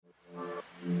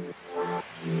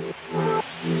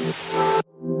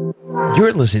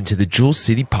You're listening to the Jewel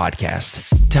City Podcast.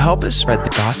 To help us spread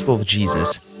the gospel of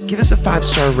Jesus, give us a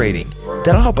 5-star rating.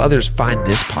 That'll help others find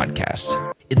this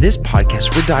podcast. In this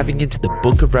podcast, we're diving into the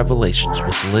book of Revelations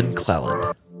with Lynn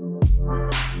Cleland.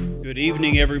 Good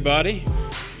evening, everybody.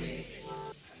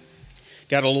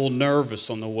 Got a little nervous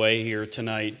on the way here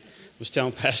tonight. I was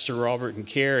telling Pastor Robert and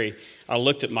Carrie, I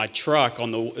looked at my truck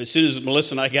as soon as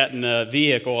Melissa and I got in the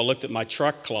vehicle, I looked at my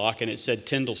truck clock and it said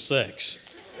 10 till 6.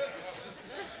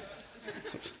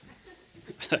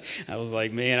 I was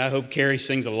like, man, I hope Carrie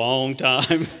sings a long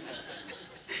time.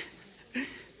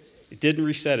 It didn't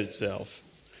reset itself.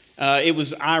 It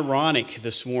was ironic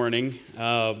this morning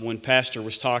when Pastor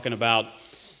was talking about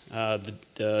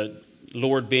the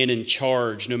Lord being in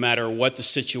charge no matter what the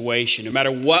situation, no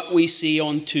matter what we see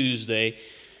on Tuesday,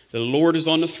 the Lord is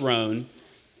on the throne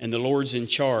and the Lord's in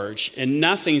charge, and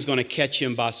nothing's going to catch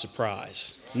him by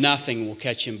surprise. Nothing will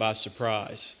catch him by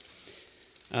surprise.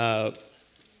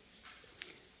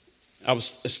 I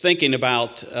was thinking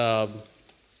about the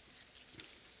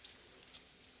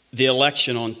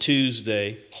election on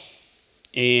Tuesday,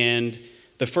 and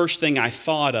the first thing I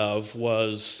thought of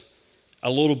was a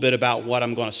little bit about what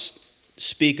I'm going to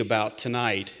speak about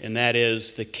tonight, and that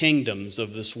is the kingdoms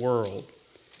of this world.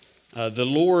 The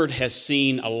Lord has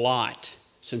seen a lot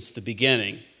since the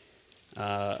beginning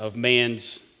of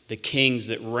the kings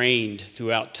that reigned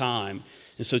throughout time.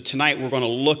 And so tonight we're going to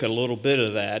look at a little bit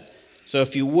of that. So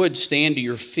if you would stand to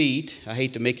your feet, I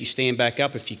hate to make you stand back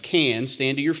up. If you can,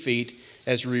 stand to your feet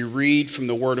as we read from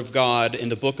the Word of God in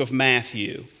the book of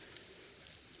Matthew.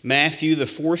 Matthew, the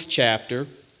 4th chapter,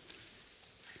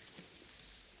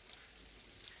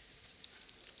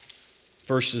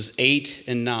 verses 8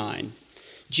 and 9.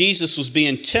 Jesus was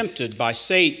being tempted by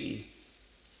Satan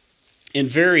in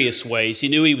various ways. He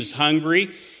knew he was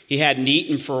hungry. He hadn't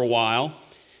eaten for a while.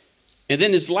 And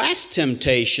then his last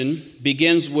temptation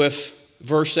begins with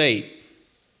verse 8.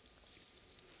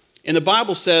 And the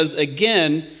Bible says,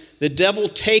 again, the devil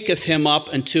taketh him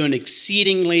up unto an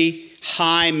exceedingly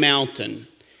high mountain.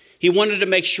 He wanted to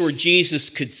make sure Jesus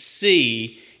could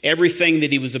see everything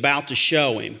that he was about to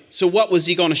show him. So what was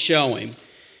he going to show him?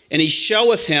 And he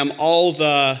showeth him all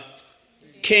the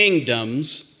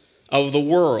kingdoms of the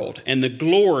world and the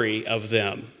glory of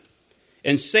them,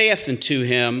 and saith unto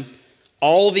him,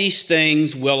 all these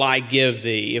things will I give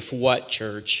thee, if what,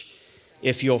 church?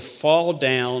 If you'll fall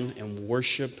down and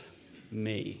worship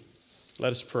me. Let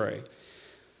us pray.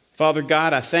 Father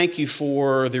God, I thank you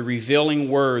for the revealing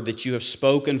word that you have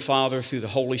spoken, Father, through the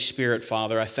Holy Spirit,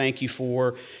 Father. I thank you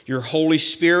for your Holy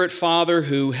Spirit, Father,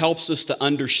 who helps us to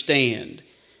understand.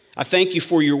 I thank you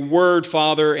for your word,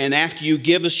 Father, and after you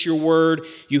give us your word,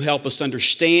 you help us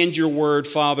understand your word,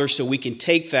 Father, so we can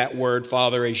take that word,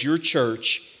 Father, as your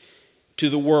church to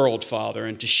the world, Father,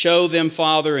 and to show them,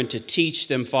 Father, and to teach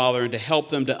them, Father, and to help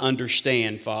them to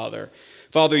understand, Father.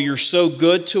 Father, you're so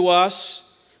good to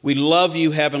us. We love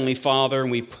you, Heavenly Father, and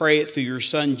we pray it through your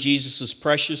Son, Jesus'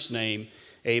 precious name.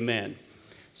 Amen.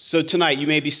 So tonight, you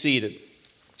may be seated.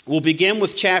 We'll begin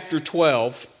with chapter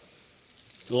 12.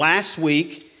 Last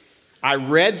week, I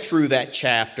read through that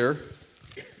chapter,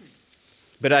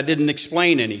 but I didn't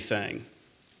explain anything.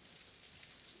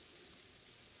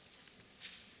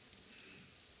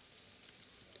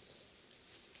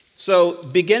 So,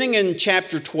 beginning in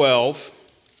chapter 12,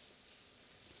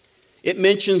 it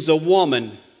mentions a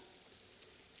woman.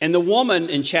 And the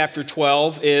woman in chapter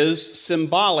 12 is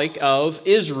symbolic of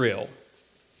Israel.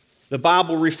 The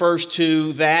Bible refers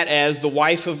to that as the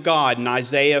wife of God in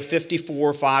Isaiah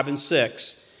 54, 5 and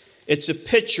 6. It's a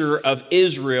picture of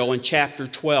Israel in chapter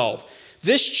 12.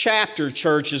 This chapter,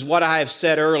 church, is what I have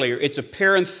said earlier. It's a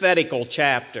parenthetical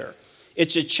chapter.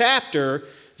 It's a chapter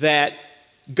that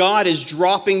God is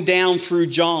dropping down through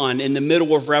John in the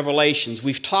middle of Revelations.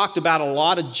 We've talked about a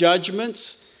lot of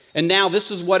judgments, and now this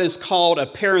is what is called a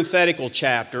parenthetical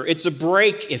chapter. It's a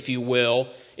break, if you will,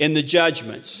 in the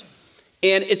judgments.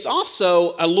 And it's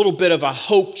also a little bit of a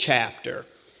hope chapter.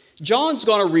 John's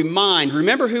going to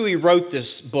remember who he wrote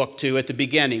this book to at the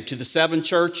beginning, to the 7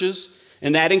 churches,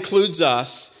 and that includes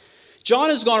us.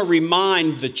 John is going to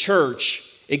remind the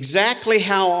church exactly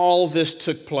how all this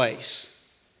took place.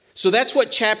 So that's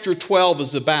what chapter 12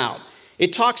 is about.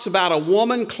 It talks about a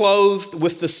woman clothed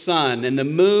with the sun and the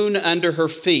moon under her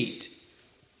feet.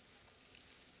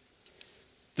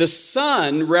 The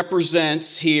sun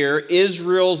represents here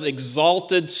Israel's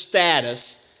exalted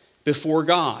status before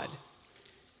God.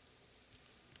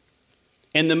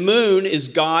 And the moon is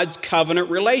God's covenant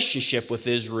relationship with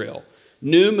Israel.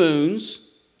 New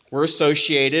moons were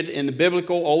associated in the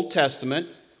biblical Old Testament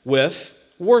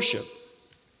with worship.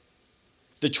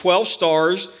 The 12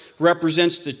 stars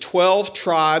represents the 12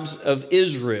 tribes of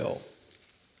Israel.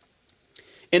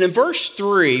 And in verse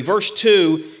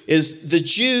 2 is the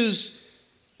Jews,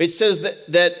 it says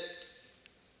that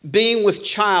being with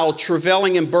child,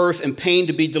 travailing in birth, and pain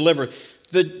to be delivered.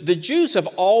 The Jews have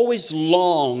always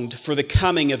longed for the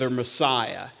coming of their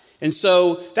Messiah. And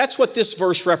so that's what this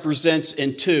verse represents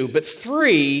in 2. But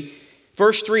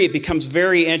verse 3, it becomes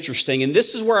very interesting. And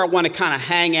this is where I want to kind of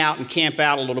hang out and camp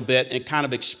out a little bit and kind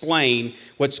of explain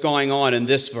what's going on in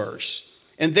this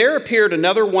verse. And there appeared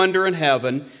another wonder in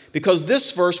heaven, because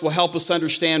this verse will help us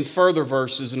understand further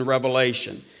verses in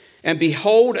Revelation. And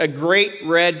behold, a great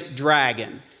red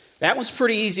dragon. That one's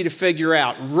pretty easy to figure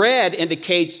out. Red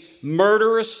indicates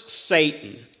murderous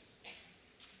Satan.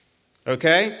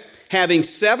 Okay? Having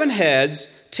 7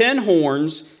 heads, 10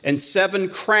 horns, and 7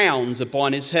 crowns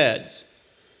upon his heads.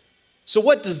 So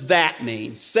what does that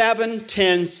mean? 7,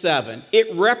 10, 7. It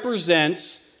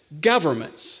represents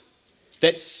governments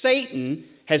that Satan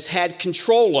has had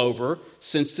control over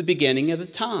since the beginning of the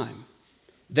time.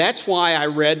 That's why I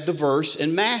read the verse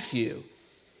in Matthew.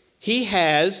 He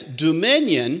has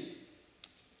dominion,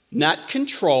 not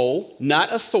control,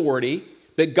 not authority,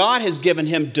 but God has given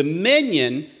him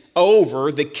dominion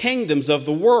over the kingdoms of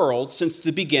the world since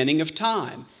the beginning of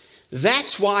time.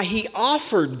 That's why he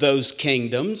offered those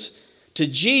kingdoms to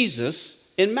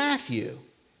Jesus in Matthew,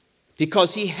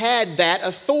 because he had that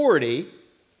authority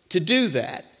to do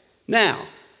that. Now,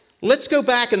 let's go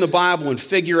back in the Bible and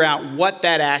figure out what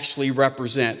that actually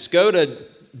represents. Go to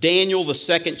Daniel, the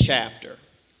 2nd chapter.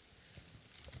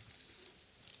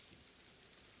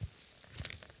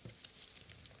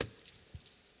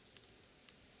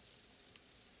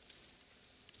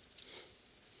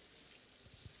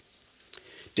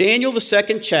 Daniel, the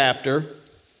 2nd chapter,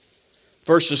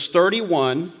 verses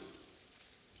 31.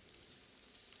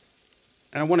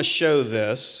 And I want to show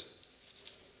this.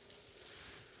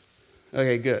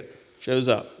 Okay, good. Shows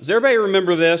up. Does everybody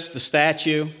remember this, the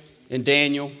statue in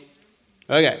Daniel?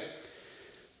 Okay.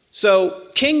 So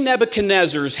King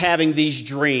Nebuchadnezzar is having these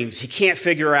dreams. He can't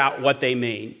figure out what they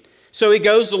mean. So he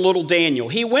goes to little Daniel.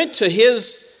 He went to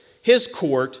his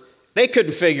court. They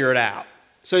couldn't figure it out.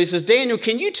 So he says, Daniel,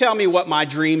 can you tell me what my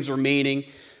dreams are meaning?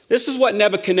 This is what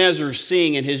Nebuchadnezzar is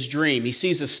seeing in his dream. He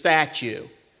sees a statue.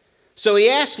 So he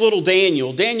asked little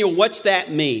Daniel, Daniel, what's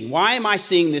that mean? Why am I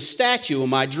seeing this statue in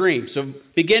my dream? So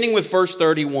beginning with verse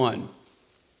 31.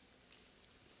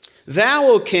 Thou,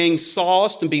 O king,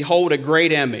 sawest, and behold, a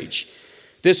great image.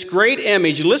 This great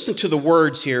image, listen to the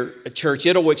words here, church.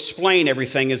 It'll explain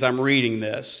everything as I'm reading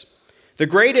this. The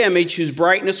great image, whose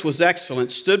brightness was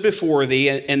excellent, stood before thee,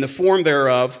 and the form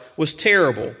thereof was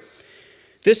terrible.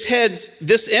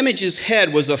 This image's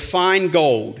head was of fine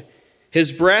gold,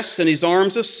 his breasts and his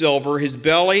arms of silver, his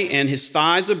belly and his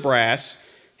thighs of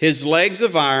brass, his legs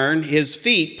of iron, his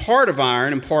feet part of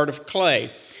iron and part of clay.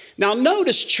 Now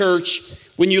notice, church,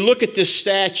 when you look at this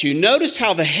statue, notice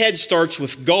how the head starts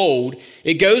with gold,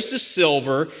 it goes to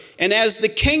silver, and as the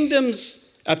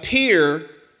kingdoms appear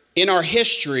in our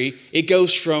history, it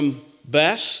goes from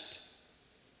best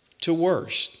to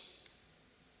worst.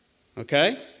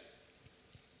 Okay?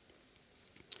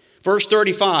 Verse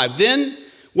 35, then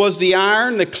was the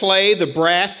iron, the clay, the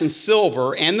brass, and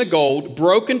silver, and the gold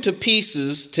broken to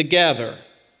pieces together,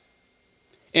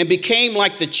 and became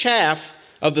like the chaff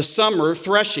of the summer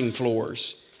threshing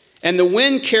floors. And the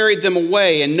wind carried them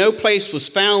away, and no place was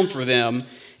found for them.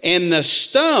 And the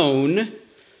stone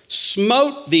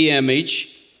smote the image,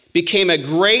 became a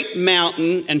great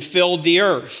mountain, and filled the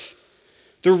earth.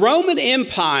 The Roman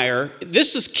Empire,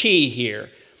 this is key here.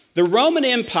 The Roman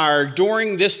Empire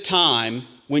during this time,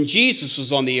 when Jesus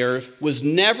was on the earth, was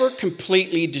never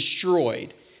completely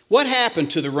destroyed. What happened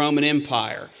to the Roman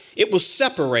Empire? It was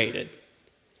separated.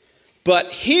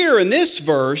 But here in this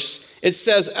verse, it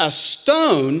says a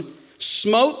stone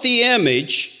smote the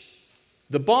image,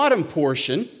 the bottom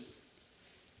portion,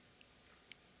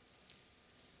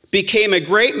 became a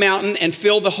great mountain and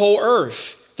filled the whole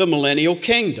earth, the millennial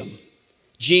kingdom.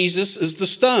 Jesus is the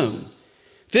stone.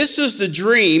 This is the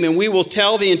dream, and we will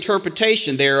tell the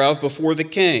interpretation thereof before the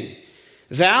king.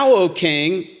 Thou, O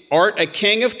king, art a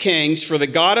king of kings, for the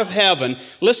God of heaven,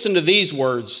 listen to these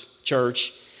words,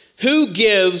 church, who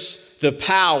gives the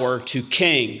power to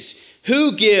kings?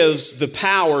 Who gives the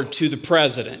power to the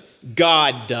president?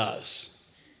 God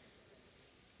does.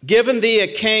 Given thee a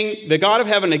king, the God of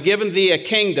heaven hath given thee a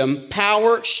kingdom,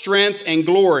 power, strength, and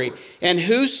glory. And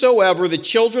whosoever the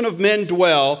children of men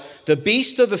dwell, the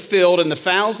beasts of the field and the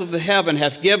fowls of the heaven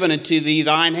hath given unto thee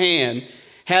thine hand,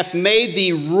 hath made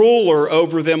thee ruler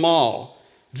over them all.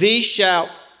 Thou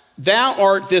thou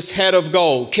art this head of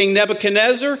gold. King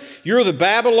Nebuchadnezzar, you're the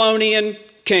Babylonian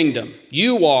kingdom.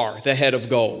 You are the head of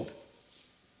gold.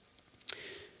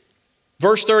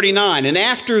 Verse 39, and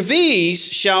after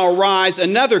these shall arise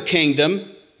another kingdom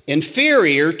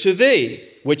inferior to thee.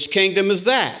 Which kingdom is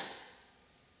that?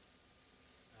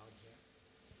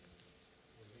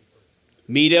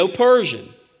 Medo-Persian.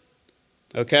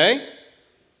 Okay?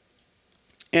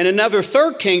 And another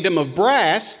third kingdom of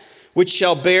brass, which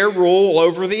shall bear rule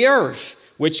over the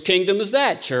earth. Which kingdom is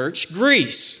that, church?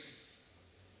 Greece.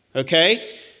 Okay?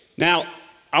 Now,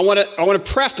 I want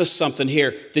to preface something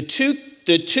here. The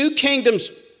two kingdoms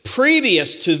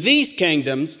previous to these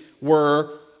kingdoms were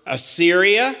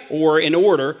Assyria, or in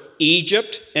order,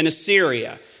 Egypt and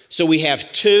Assyria. So we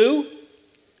have two.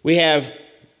 We have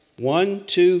 1,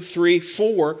 2, 3,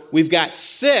 4. We've got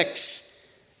 6.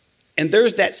 And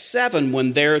there's that 7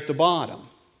 one there at the bottom.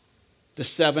 The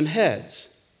 7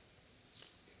 heads.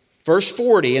 Verse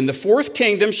 40, and the fourth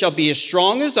kingdom shall be as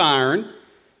strong as iron,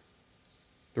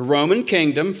 the Roman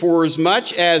kingdom, for as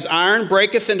much as iron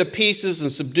breaketh into pieces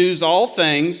and subdues all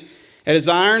things, and as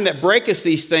iron that breaketh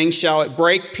these things shall it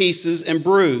break pieces and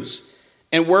bruise.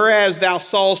 And whereas thou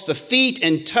sawest the feet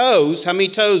and toes, how many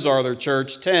toes are there,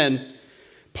 church? 10.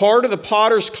 Part of the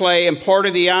potter's clay and part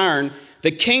of the iron,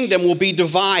 the kingdom will be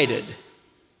divided.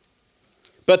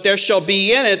 But there shall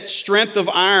be in it strength of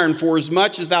iron, for as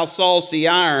much as thou sawest the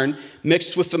iron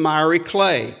mixed with the miry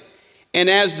clay. And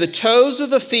as the toes of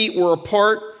the feet were a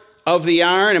part of the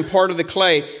iron and part of the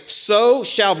clay, so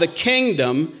shall the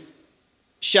kingdom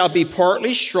shall be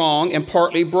partly strong and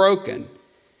partly broken.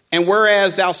 And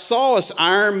whereas thou sawest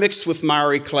iron mixed with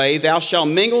miry clay, thou shalt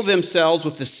mingle themselves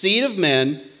with the seed of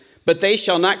men, but they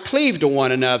shall not cleave to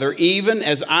one another, even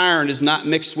as iron is not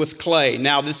mixed with clay.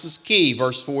 Now this is key,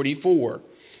 verse 44.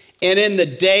 And in the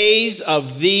days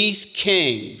of these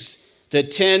kings, the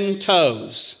 10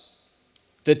 toes,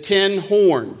 the 10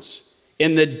 horns,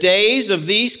 in the days of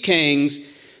these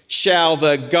kings shall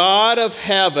the God of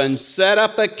heaven set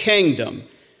up a kingdom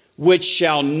which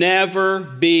shall never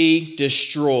be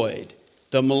destroyed,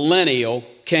 the millennial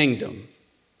kingdom.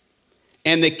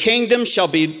 And the kingdom shall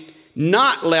be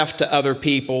not left to other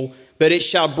people, but it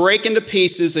shall break into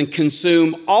pieces and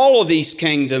consume all of these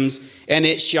kingdoms, and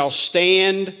it shall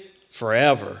stand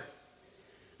forever.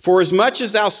 For as much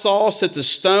as thou sawest that the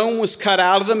stone was cut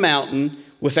out of the mountain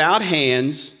without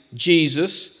hands,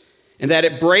 Jesus, and that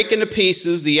it brake into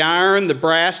pieces the iron, the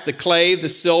brass, the clay, the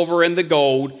silver, and the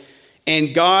gold,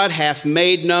 and God hath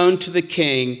made known to the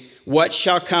king what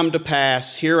shall come to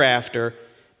pass hereafter,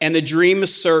 and the dream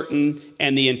is certain,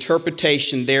 and the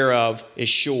interpretation thereof is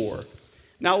sure.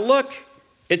 Now look,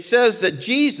 it says that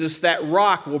Jesus, that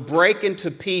rock, will break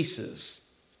into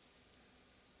pieces.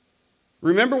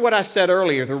 Remember what I said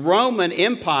earlier, the Roman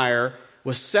Empire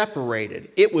was separated.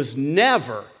 It was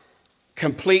never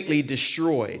completely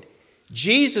destroyed.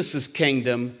 Jesus'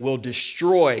 kingdom will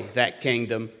destroy that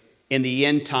kingdom in the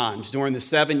end times, during the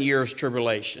 7 years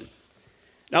tribulation.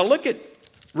 Now look at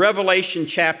Revelation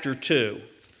chapter 2.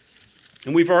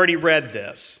 And we've already read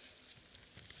this.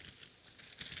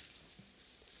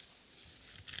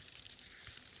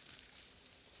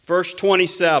 Verse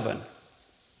 27.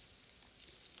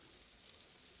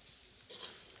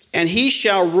 And he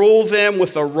shall rule them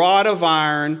with a rod of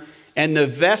iron, and the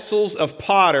vessels of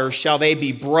potter shall they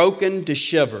be broken to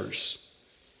shivers,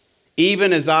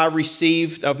 even as I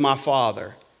received of my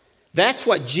Father. That's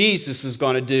what Jesus is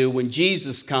going to do when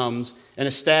Jesus comes and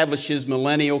establishes his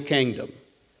millennial kingdom.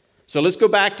 So let's go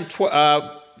back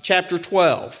to chapter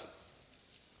 12.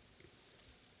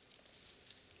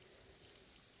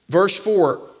 Verse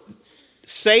 4.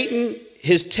 Satan,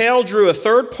 his tail drew a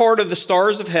third part of the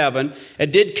stars of heaven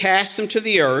and did cast them to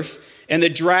the earth. And the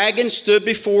dragon stood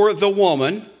before the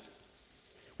woman,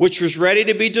 which was ready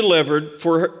to be delivered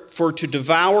for to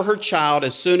devour her child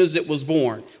as soon as it was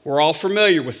born. We're all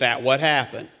familiar with that, what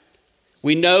happened.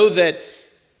 We know that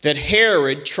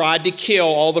Herod tried to kill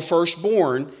all the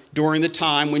firstborn during the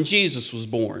time when Jesus was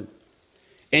born.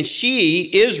 And she,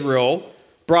 Israel,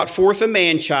 brought forth a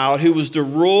man-child who was to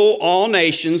rule all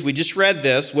nations, we just read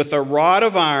this, with a rod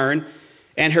of iron,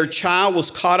 and her child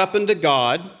was caught up unto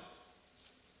God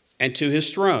and to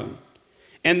his throne.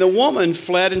 And the woman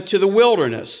fled into the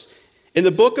wilderness. In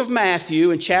the book of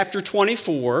Matthew, in chapter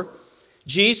 24,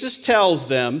 Jesus tells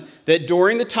them that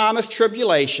during the time of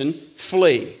tribulation,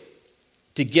 flee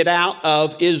to get out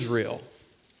of Israel.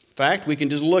 In fact, we can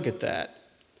just look at that.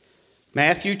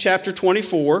 Matthew chapter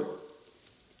 24,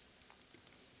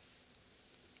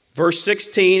 verse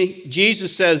 16,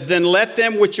 Jesus says, Then let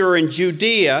them which are in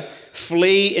Judea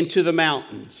flee into the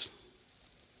mountains.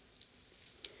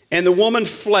 And the woman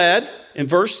fled, in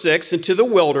verse 6, into the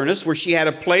wilderness, where she had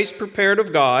a place prepared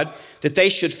of God, that they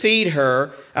should feed her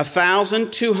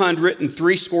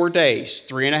 1,260 days,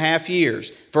 3.5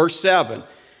 years. Verse 7,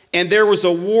 and there was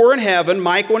a war in heaven.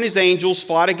 Michael and his angels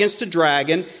fought against the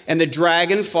dragon, and the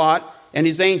dragon fought and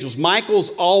his angels. Michael's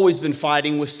always been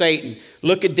fighting with Satan.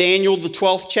 Look at Daniel, the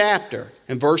 12th chapter,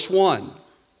 and verse 1.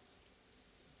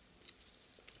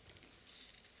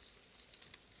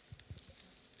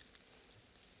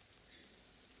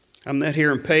 I'm not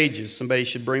hearing pages. Somebody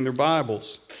should bring their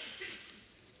Bibles.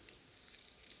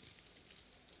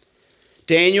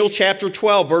 Daniel chapter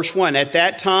 12, verse 1. At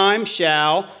that time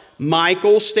shall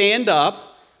Michael stand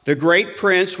up, the great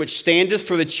prince which standeth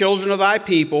for the children of thy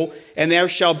people, and there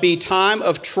shall be time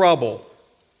of trouble,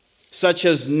 such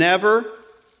as never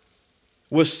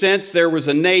was since there was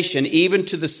a nation, even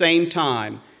to the same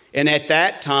time. And at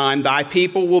that time thy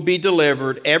people will be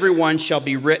delivered, every one shall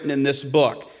be written in this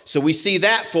book. So we see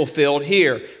that fulfilled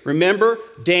here. Remember,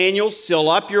 Daniel, seal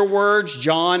up your words,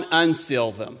 John,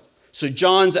 unseal them. So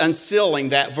John's unsealing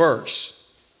that verse.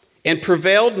 And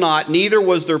prevailed not, neither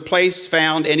was their place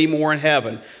found any more in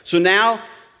heaven. So now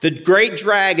the great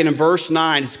dragon in verse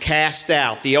 9 is cast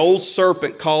out, the old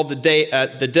serpent called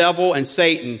the devil and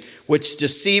Satan, which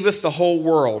deceiveth the whole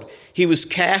world. He was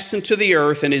cast into the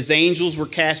earth, and his angels were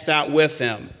cast out with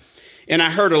him. And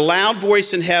I heard a loud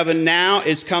voice in heaven, now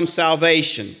is come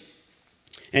salvation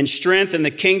and strength in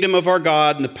the kingdom of our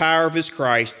God and the power of his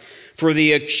Christ. For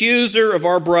the accuser of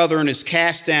our brethren is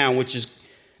cast down, which is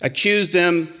accused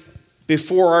them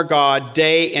before our God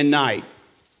day and night.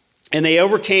 And they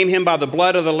overcame him by the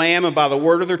blood of the Lamb and by the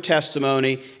word of their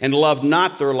testimony, and loved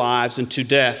not their lives unto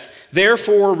death.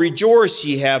 Therefore rejoice,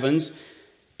 ye heavens,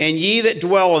 and ye that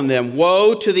dwell in them.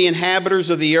 Woe to the inhabitants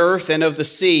of the earth and of the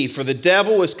sea, for the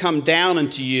devil is come down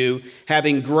unto you,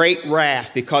 having great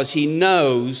wrath, because he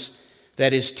knows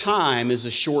that his time is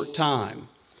a short time.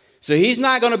 So he's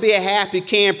not going to be a happy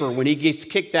camper when he gets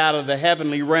kicked out of the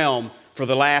heavenly realm for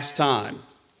the last time.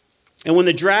 And when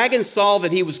the dragon saw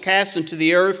that he was cast into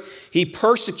the earth, he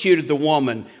persecuted the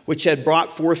woman which had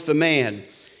brought forth the man.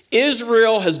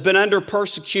 Israel has been under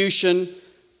persecution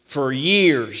for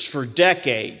years, for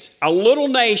decades. A little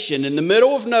nation in the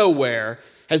middle of nowhere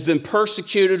has been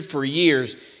persecuted for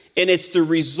years. And it's the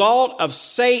result of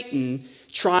Satan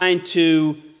trying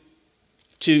to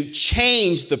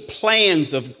change the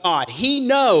plans of God. He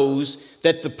knows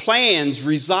that the plans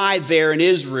reside there in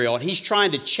Israel, and he's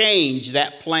trying to change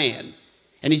that plan.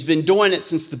 And he's been doing it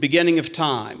since the beginning of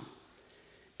time.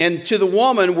 And to the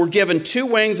woman were given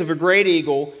 2 wings of a great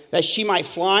eagle, that she might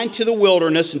fly into the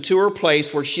wilderness and to her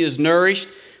place where she is nourished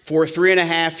for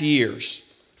 3.5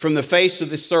 years from the face of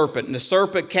the serpent. And the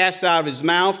serpent cast out of his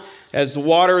mouth as the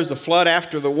water is the flood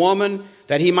after the woman,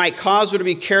 that he might cause her to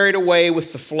be carried away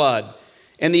with the flood.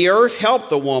 And the earth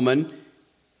helped the woman,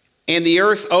 and the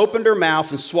earth opened her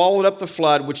mouth and swallowed up the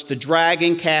flood which the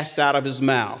dragon cast out of his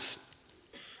mouth.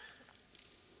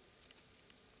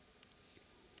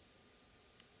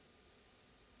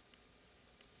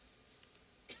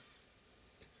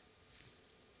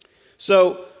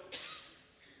 So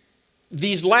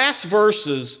these last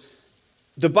verses,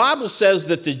 the Bible says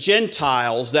that the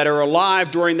Gentiles that are alive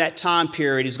during that time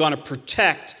period is going to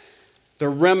protect the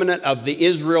remnant of the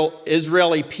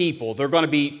Israeli people. They're going to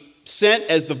be sent,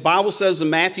 as the Bible says in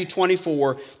Matthew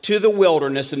 24, to the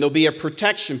wilderness, and there'll be a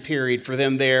protection period for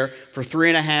them there for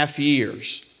 3.5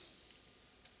 years.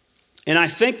 And I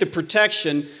think the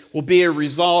protection will be a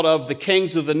result of the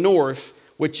kings of the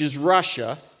north, which is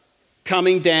Russia,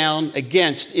 coming down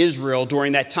against Israel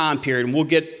during that time period. And we'll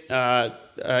get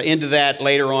into that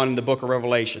later on in the book of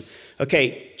Revelation.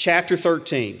 Okay, chapter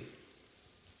 13.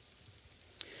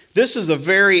 This is a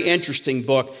very interesting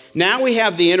book. Now we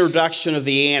have the introduction of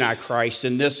the Antichrist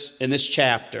in this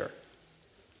chapter.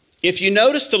 If you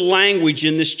notice the language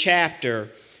in this chapter,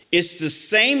 it's the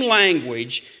same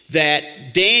language that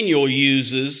Daniel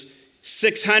uses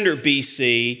 600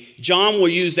 BC. John will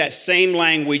use that same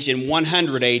language in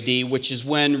 100 AD, which is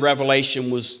when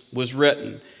Revelation was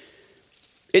written.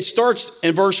 It starts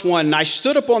in verse 1, and I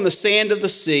stood upon the sand of the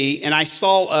sea, and I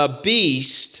saw a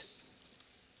beast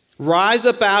rise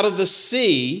up out of the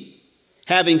sea,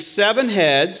 having 7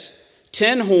 heads,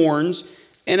 10 horns,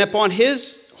 and upon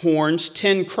his horns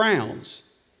 10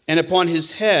 crowns, and upon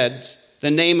his heads the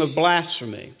name of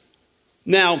blasphemy.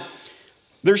 Now,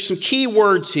 there's some key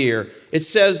words here. It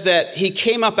says that he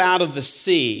came up out of the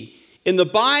sea. In the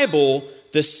Bible,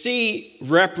 the sea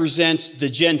represents the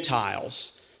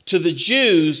Gentiles. To the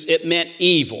Jews, it meant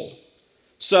evil.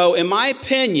 So, in my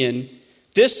opinion,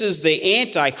 This is the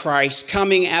Antichrist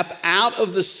coming up out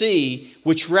of the sea,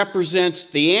 which represents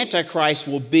the Antichrist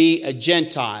will be a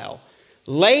Gentile.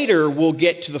 Later, we'll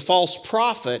get to the false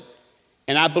prophet,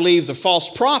 and I believe the false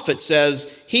prophet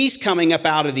says he's coming up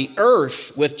out of the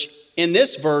earth, which in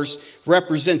this verse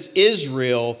represents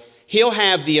Israel. He'll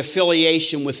have the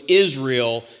affiliation with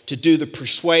Israel to do the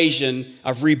persuasion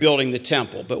of rebuilding the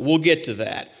temple, but we'll get to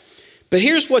that. But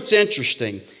here's what's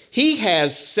interesting. He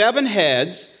has 7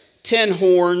 heads, 10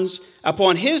 horns,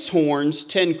 upon his horns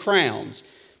 10 crowns.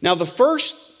 Now the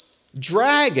first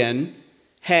dragon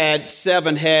had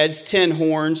 7 heads, 10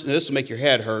 horns. Now, this will make your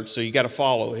head hurt, so you got to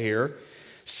follow here.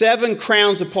 7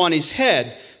 crowns upon his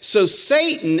head. So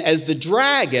Satan, as the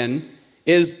dragon,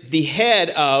 is the head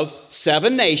of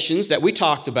 7 nations that we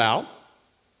talked about,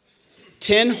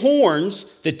 10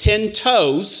 horns, the 10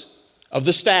 toes of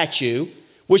the statue,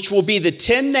 which will be the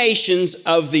 10 nations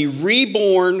of the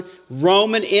reborn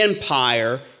Roman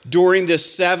Empire during this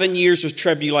 7 years of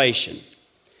tribulation.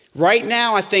 Right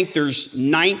now, I think there's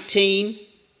 19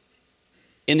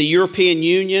 in the European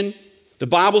Union. The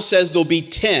Bible says there'll be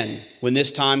 10 when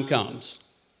this time comes.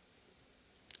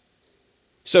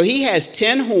 So he has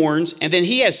 10 horns, and then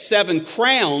he has 7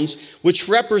 crowns, which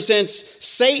represents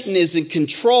Satan is in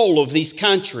control of these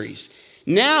countries.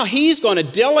 Now he's going to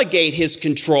delegate his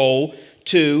control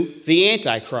to the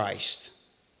Antichrist.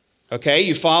 Okay,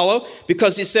 you follow?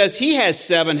 Because it says he has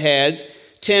 7 heads,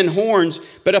 10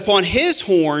 horns, but upon his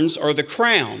horns are the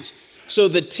crowns. So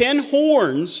the 10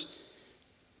 horns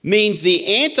means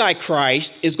the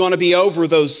Antichrist is going to be over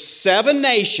those 7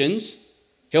 nations.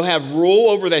 He'll have rule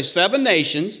over those 7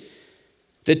 nations.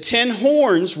 The 10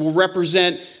 horns will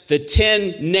represent the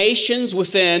 10 nations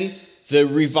within the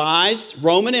revised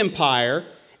Roman Empire.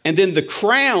 And then the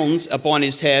crowns upon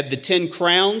his head, the 10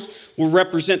 crowns, will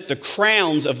represent the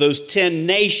crowns of those 10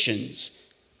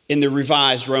 nations in the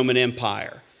revised Roman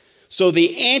Empire. So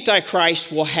the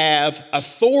Antichrist will have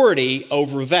authority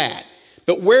over that.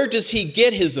 But where does he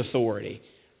get his authority?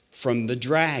 From the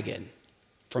dragon,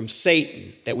 from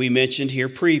Satan that we mentioned here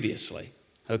previously.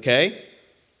 Okay?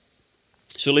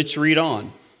 So let's read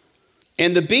on.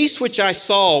 And the beast which I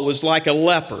saw was like a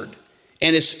leopard,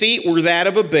 and his feet were that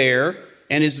of a bear,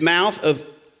 and his mouth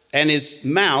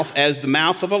as the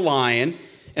mouth of a lion,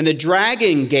 and the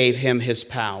dragon gave him his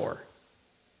power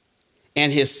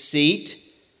and his seat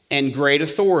and great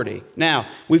authority. Now,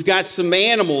 we've got some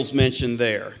animals mentioned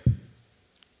there.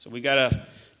 So we got to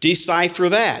decipher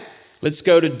that. Let's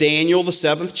go to Daniel, the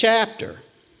 7th chapter.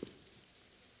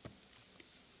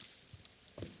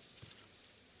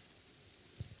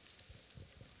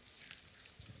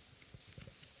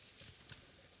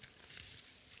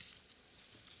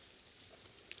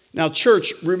 Now,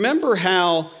 church, remember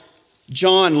how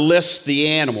John lists the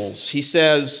animals. He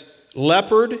says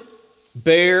leopard,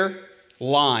 bear,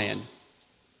 lion.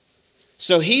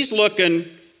 So he's looking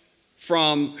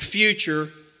from future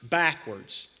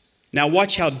backwards. Now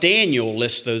watch how Daniel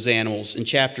lists those animals in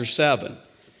chapter 7.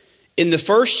 In the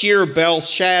first year of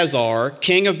Belshazzar,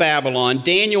 king of Babylon,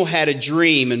 Daniel had a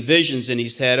dream and visions in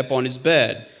his head upon his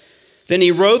bed. Then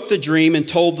he wrote the dream and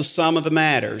told the sum of the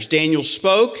matters. Daniel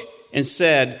spoke and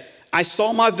said, I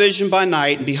saw my vision by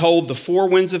night, and behold, the 4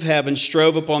 winds of heaven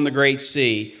strove upon the great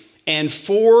sea, and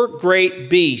 4 great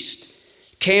beasts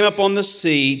came up on the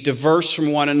sea, diverse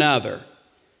from one another.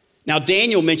 Now,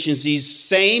 Daniel mentions these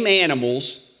same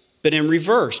animals, but in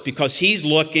reverse, because he's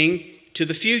looking to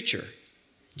the future.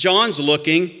 John's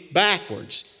looking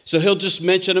backwards. So he'll just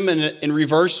mention them in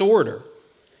reverse order.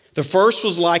 The first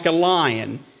was like a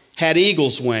lion, had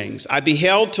eagle's wings. I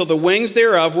beheld till the wings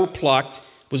thereof were plucked,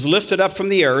 was lifted up from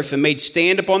the earth, and made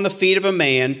stand upon the feet of a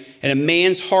man, and a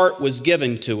man's heart was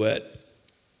given to it.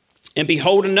 And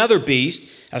behold, another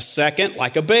beast, a second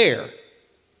like a bear.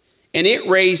 And it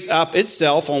raised up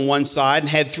itself on one side, and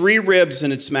had 3 ribs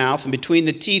in its mouth, and between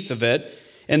the teeth of it,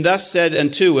 and thus said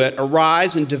unto it,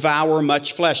 Arise and devour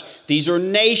much flesh. These are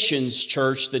nations,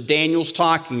 church, that Daniel's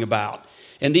talking about.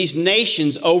 And these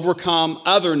nations overcome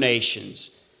other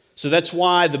nations. So that's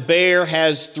why the bear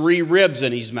has 3 ribs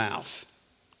in his mouth.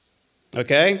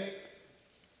 Okay?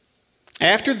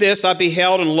 After this I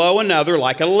beheld, and lo, another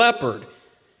like a leopard,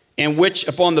 and which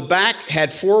upon the back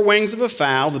had 4 wings of a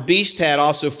fowl. The beast had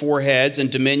also 4 heads, and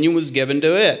dominion was given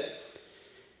to it.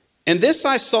 And this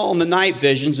I saw in the night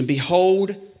visions, and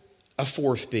behold, a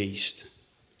 4th beast,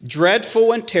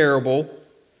 dreadful and terrible,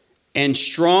 and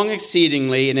strong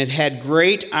exceedingly, and it had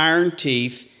great iron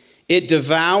teeth. It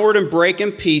devoured and brake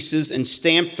in pieces, and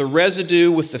stamped the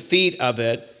residue with the feet of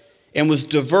it, and was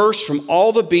diverse from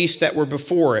all the beasts that were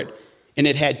before it, and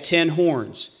it had 10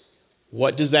 horns.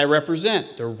 What does that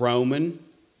represent? The Roman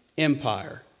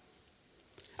empire.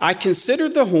 I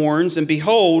considered the horns, and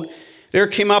behold, there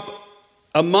came up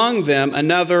among them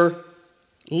another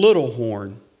little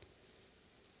horn,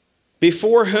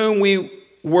 before whom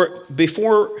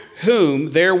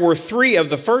there were three of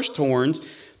the first horns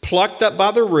plucked up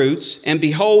by the roots. And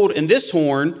behold, in this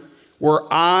horn were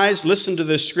eyes, listen to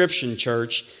the description,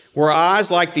 church, were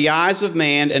eyes like the eyes of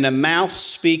man, and a mouth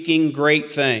speaking great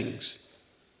things.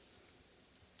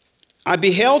 I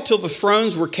beheld till the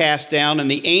thrones were cast down, and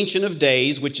the Ancient of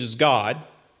Days, which is God,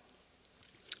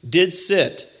 did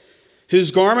sit,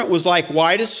 whose garment was like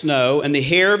white as snow, and the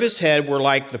hair of his head were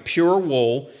like the pure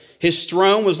wool. His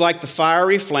throne was like the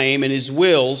fiery flame, and his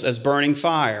wheels as burning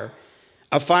fire.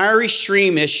 A fiery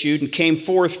stream issued and came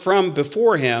forth from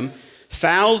before him.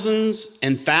 Thousands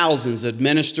and thousands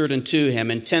administered unto him,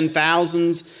 and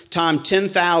 10,000s times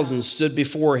 10,000 stood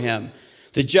before him.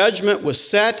 The judgment was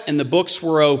set, and the books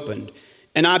were opened.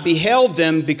 And I beheld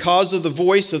them because of the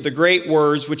voice of the great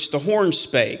words which the horn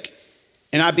spake.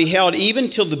 And I beheld even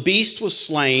till the beast was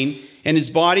slain, and his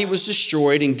body was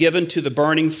destroyed and given to the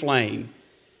burning flame.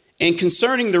 And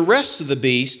concerning the rest of the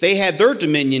beasts, they had their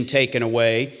dominion taken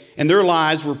away, and their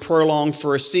lives were prolonged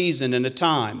for a season and a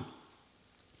time.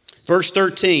 Verse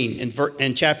 13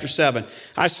 in chapter 7.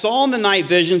 I saw in the night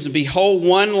visions, and behold,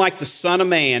 one like the Son of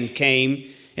Man came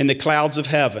in the clouds of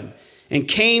heaven, and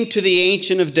came to the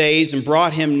Ancient of Days, and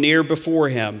brought him near before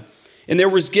him. And there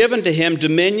was given to him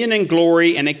dominion and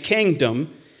glory and a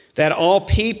kingdom, that all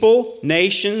people,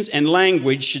 nations, and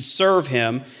language should serve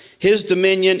him. His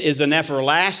dominion is an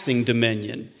everlasting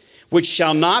dominion, which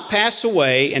shall not pass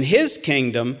away, and his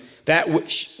kingdom that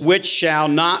which shall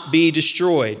not be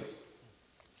destroyed.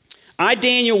 I,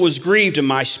 Daniel, was grieved in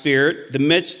my spirit, the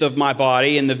midst of my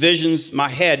body, and the visions my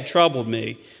head troubled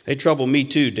me. They troubled me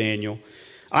too, Daniel.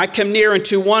 I come near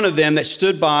unto one of them that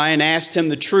stood by, and asked him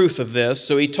the truth of this.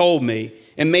 So he told me,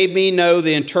 and made me know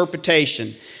the interpretation.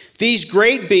 These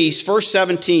great beasts, verse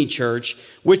 17, church,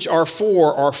 which are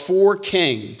four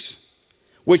kings,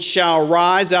 which shall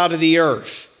rise out of the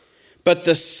earth. But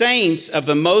the saints of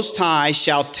the Most High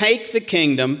shall take the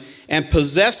kingdom and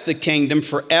possess the kingdom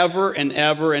forever and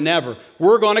ever and ever.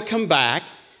 We're going to come back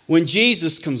when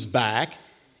Jesus comes back,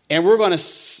 and we're going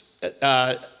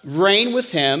to reign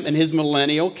with him in his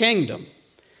millennial kingdom.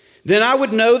 Then I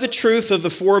would know the truth of the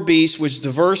four beasts, which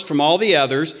diverse from all the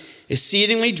others,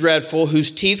 exceedingly dreadful,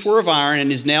 whose teeth were of iron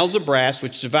and his nails of brass,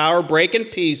 which devour, break in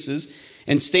pieces,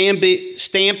 and stamp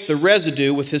the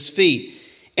residue with his feet.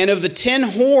 And of the 10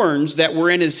 horns that were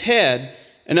in his head,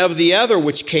 and of the other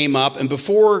which came up, and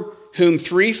before whom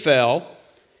 3 fell,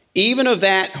 even of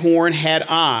that horn had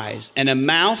eyes, and a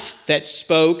mouth that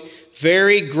spoke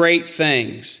very great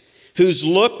things, whose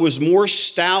look was more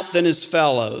stout than his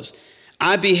fellows.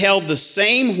 I beheld the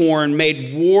same horn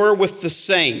made war with the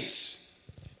saints.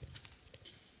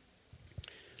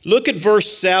 Look at verse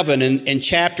 7 in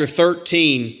chapter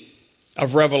 13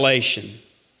 of Revelation.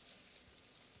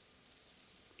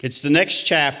 It's the next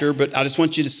chapter, but I just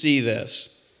want you to see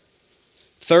this.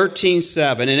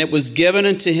 13:7, and it was given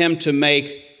unto him to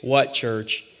make what,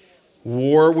 church?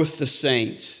 War with the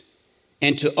saints,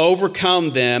 and to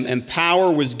overcome them, and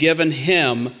power was given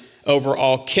him over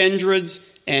all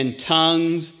kindreds and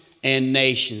tongues and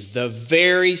nations. The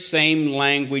very same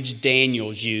language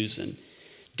Daniel's using.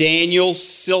 Daniel,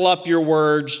 seal up your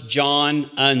words. John,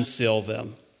 unseal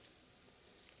them.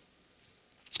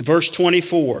 Verse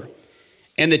 24.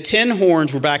 And the 10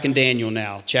 horns, we're back in Daniel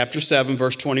now, chapter 7,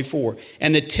 verse 24.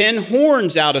 And the 10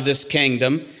 horns out of this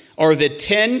kingdom are the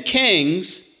 10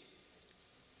 kings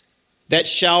that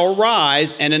shall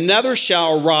arise, and another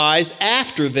shall arise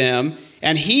after them,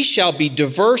 and he shall be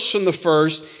diverse from the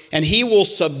first, and he will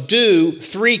subdue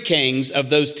 3 kings of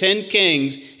those 10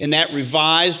 kings in that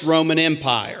revised Roman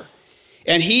Empire.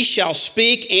 And he shall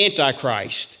speak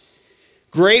Antichrist,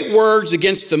 great words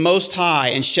against the Most High,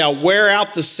 and shall wear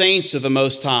out the saints of the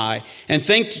Most High, and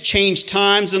think to change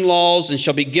times and laws, and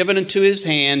shall be given into his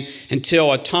hand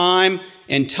until a time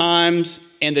and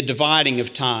times and the dividing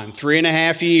of time,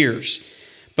 3.5 years.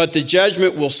 But the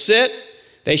judgment will sit.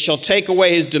 They shall take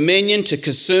away his dominion to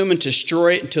consume and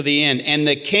destroy it until the end. And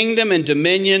the kingdom and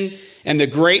dominion and the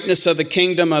greatness of the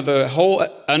kingdom of the whole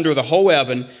under the whole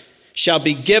heaven shall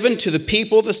be given to the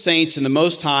people of the saints in the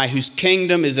Most High, whose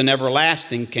kingdom is an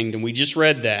everlasting kingdom. We just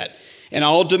read that. And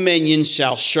all dominions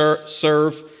shall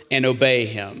serve and obey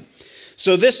him.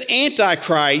 So this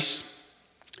Antichrist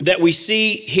that we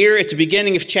see here at the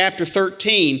beginning of chapter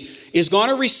 13 is going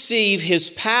to receive his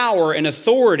power and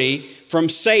authority from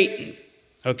Satan.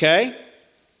 Okay?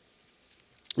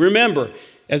 Remember,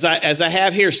 as I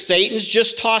have here, Satan's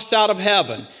just tossed out of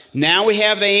heaven. Now we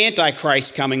have the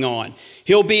Antichrist coming on.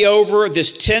 He'll be over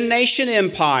this 10-nation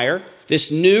empire,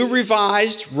 this new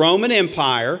revised Roman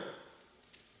Empire,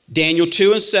 Daniel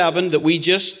 2 and 7 that we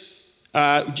just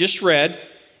read.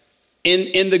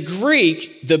 In the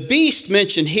Greek, the beast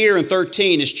mentioned here in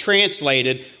 13 is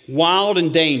translated wild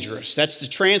and dangerous. That's the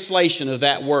translation of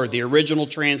that word, the original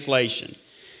translation.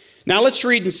 Now let's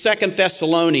read in 2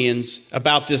 Thessalonians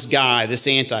about this guy, this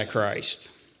Antichrist.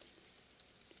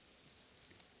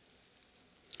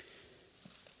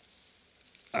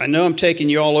 I know I'm taking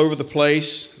you all over the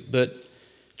place, but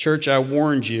church, I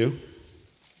warned you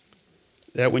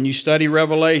that when you study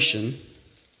Revelation,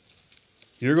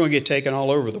 you're going to get taken all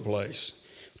over the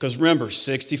place. Because remember,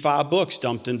 65 books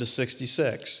dumped into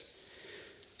 66.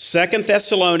 2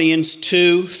 Thessalonians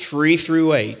 2, 3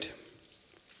 through 8.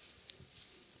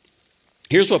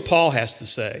 Here's what Paul has to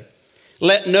say.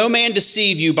 Let no man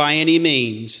deceive you by any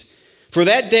means, for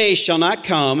that day shall not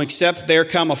come except there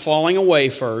come a falling away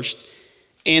first,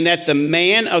 and that the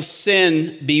man of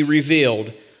sin be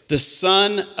revealed, the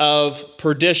son of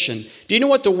perdition. Do you know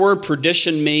what the word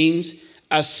perdition means?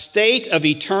 A state of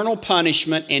eternal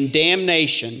punishment and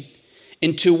damnation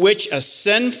into which a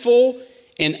sinful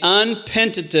and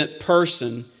unpenitent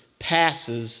person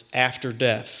passes after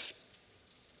death.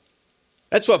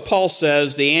 That's what Paul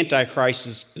says the Antichrist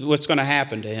is what's going to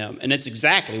happen to him. And it's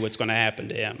exactly what's going to happen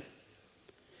to him.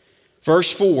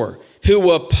 Verse 4,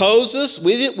 who opposes,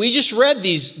 we just read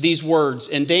these words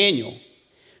in Daniel.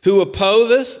 Who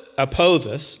opposeth,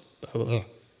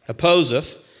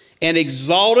 and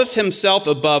exalteth himself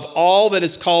above all that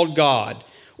is called God,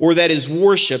 or that is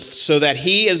worshipped, so that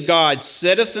he as God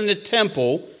sitteth in the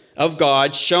temple of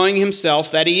God, showing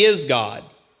himself that he is God.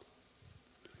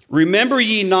 Remember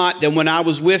ye not that when I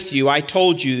was with you, I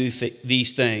told you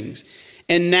these things.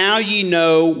 And now ye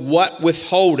know what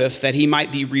withholdeth, that he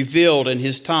might be revealed in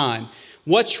his time.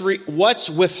 What's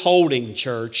withholding,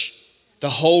 church? The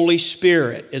Holy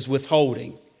Spirit is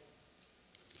withholding.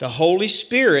 The Holy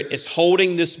Spirit is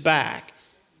holding this back.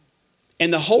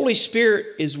 And the Holy Spirit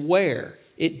is where?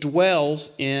 It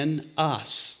dwells in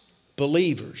us,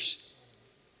 believers.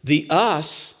 The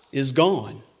us is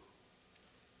gone.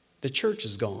 The church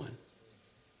is gone.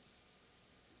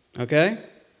 Okay?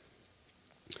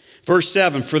 Verse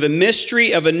 7, for the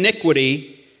mystery of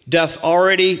iniquity doth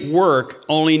already work,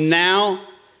 only now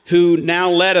who now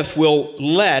letteth will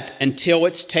let until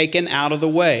it's taken out of the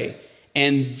way.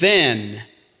 And then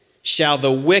shall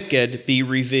the wicked be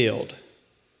revealed,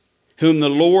 whom the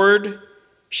Lord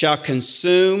shall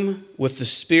consume with the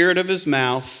spirit of his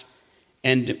mouth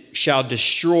and shall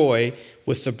destroy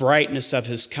with the brightness of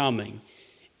his coming.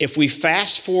 If we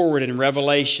fast forward in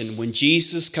Revelation, when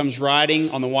Jesus comes riding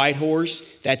on the white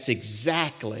horse, that's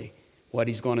exactly what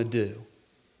he's going to do.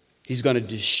 He's going to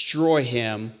destroy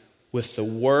him with the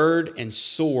word and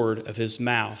sword of his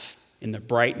mouth in the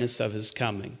brightness of his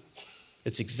coming.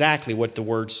 It's exactly what the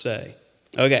words say.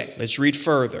 Okay, let's read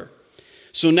further.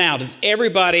 So now,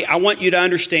 I want you to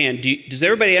understand, does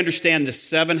everybody understand the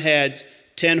 7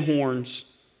 heads, 10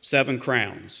 horns, 7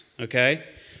 crowns? Okay?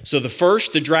 So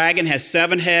the dragon has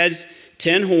 7 heads,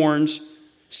 10 horns,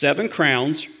 7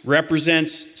 crowns,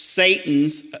 represents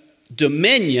Satan's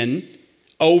dominion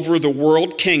over the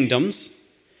world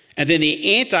kingdoms. And then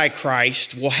the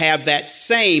Antichrist will have that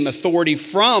same authority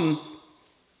from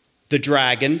the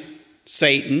dragon,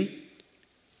 Satan,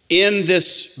 in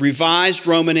this revised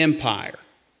Roman Empire.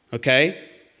 Okay?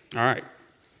 All right.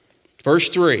 Verse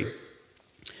 3.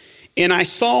 And I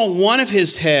saw one of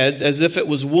his heads as if it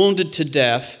was wounded to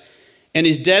death, and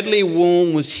his deadly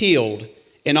wound was healed,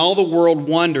 and all the world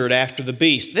wondered after the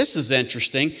beast. This is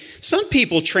interesting. Some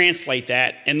people translate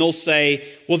that, and they'll say,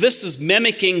 well, this is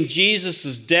mimicking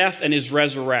Jesus' death and his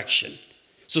resurrection.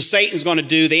 So Satan's going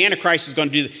to the Antichrist is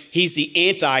going to he's the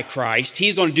Antichrist.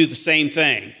 He's going to do the same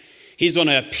thing. He's going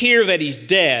to appear that he's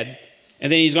dead,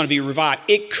 and then he's going to be revived.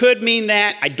 It could mean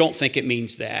that. I don't think it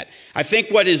means that. I think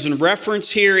what is in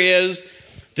reference here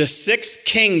is the 6th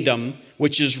kingdom,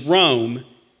 which is Rome,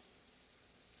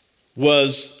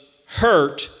 was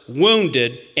hurt,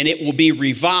 wounded, and it will be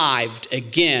revived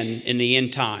again in the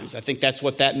end times. I think that's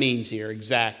what that means here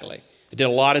exactly. I did a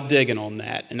lot of digging on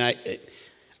that, and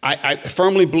I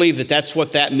firmly believe that that's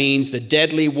what that means. The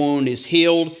deadly wound is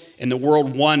healed, and the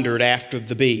world wondered after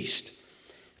the beast.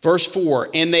 Verse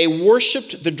 4, and they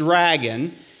worshipped the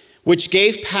dragon, which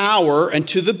gave power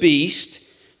unto the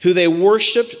beast, who they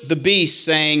worshipped the beast,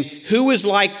 saying, who is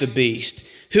like the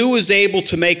beast? Who is able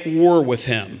to make war with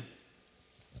him?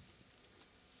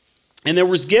 And there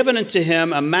was given unto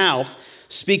him a mouth,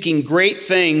 speaking great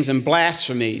things and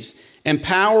blasphemies. And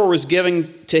power was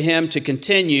given to him to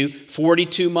continue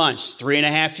 42 months,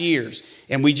 3.5 years.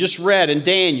 And we just read in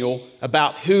Daniel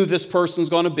about who this person's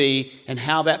going to be and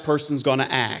how that person's going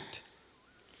to act.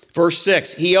 Verse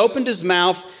 6, he opened his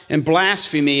mouth in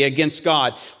blasphemy against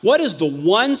God. What is the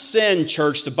one sin,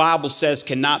 church, the Bible says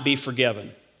cannot be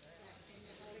forgiven?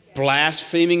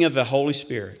 Blaspheming of the Holy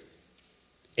Spirit.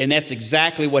 And that's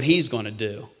exactly what he's going to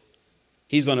do.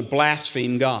 He's going to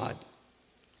blaspheme God.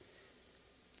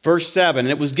 Verse 7,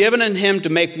 it was given in him to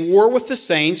make war with the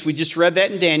saints. We just read that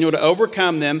in Daniel, to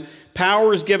overcome them.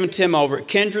 Power is given to him over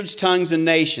kindreds, tongues, and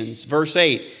nations. Verse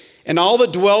 8, and all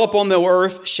that dwell upon the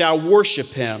earth shall worship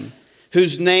him,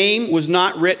 whose name was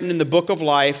not written in the book of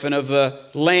life and of the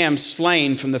Lamb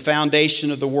slain from the foundation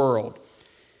of the world.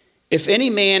 If any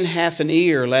man hath an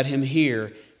ear, let him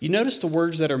hear. You notice the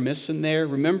words that are missing there?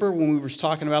 Remember when we were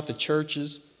talking about the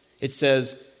churches? It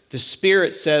says, the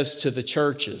Spirit says to the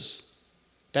churches.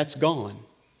 That's gone.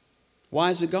 Why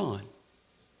is it gone?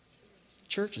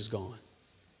 Church is gone.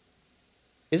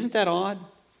 Isn't that odd?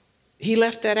 He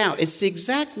left that out. It's the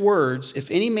exact words, if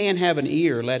any man have an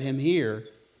ear, let him hear.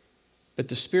 But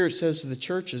the Spirit says to the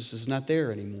churches is not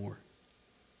there anymore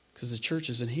because the church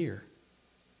isn't here.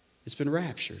 It's been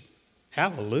raptured.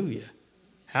 Hallelujah.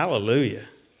 Hallelujah.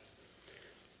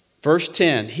 Verse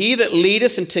 10, he that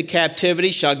leadeth into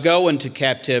captivity shall go into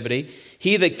captivity.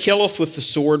 He that killeth with the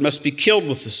sword must be killed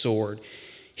with the sword.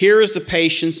 Here is the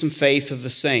patience and faith of the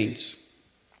saints.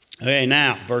 Okay,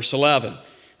 now, verse 11.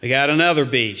 We got another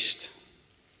beast.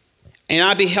 And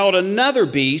I beheld another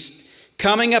beast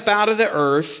coming up out of the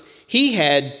earth. He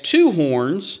had 2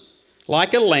 horns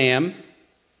like a lamb,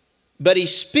 but he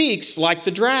speaks like the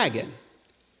dragon.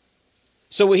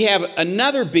 So we have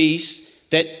another beast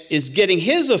that is getting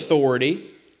his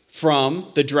authority from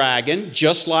the dragon,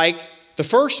 just like the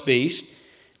first beast.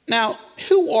 Now,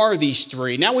 who are these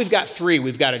 3? Now we've got 3.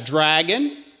 We've got a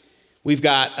dragon, we've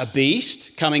got a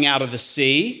beast coming out of the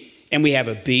sea, and we have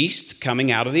a beast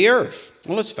coming out of the earth.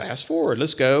 Well, let's fast forward.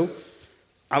 Let's go.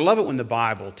 I love it when the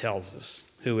Bible tells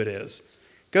us who it is.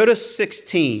 Go to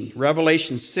 16,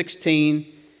 Revelation 16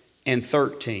 and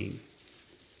 13.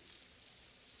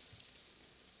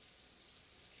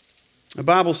 The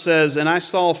Bible says, and I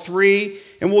saw 3,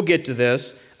 and we'll get to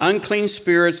this, unclean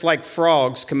spirits like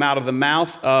frogs come out of the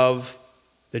mouth of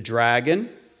the dragon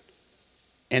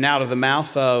and out of the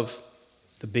mouth of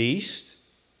the beast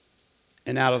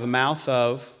and out of the mouth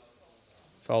of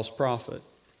false prophet.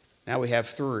 Now we have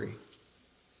 3.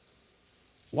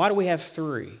 Why do we have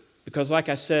 3? Because like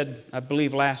I said, I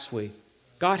believe last week,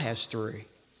 God has 3.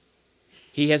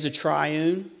 He has a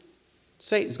triune.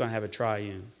 Satan's going to have a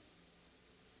triune.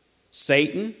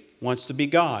 Satan wants to be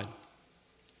God.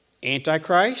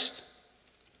 Antichrist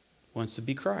wants to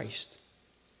be Christ.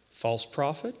 False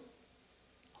prophet,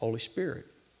 Holy Spirit.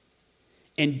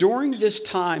 And during this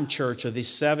time, church, of these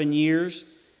 7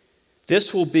 years,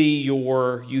 this will be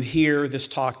you hear this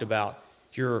talked about,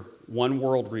 your one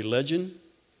world religion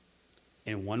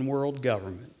and one world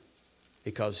government.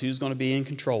 Because who's going to be in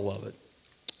control of it?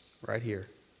 Right here.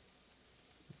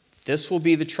 This will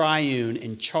be the triune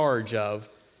in charge of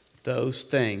those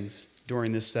things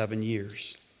during this 7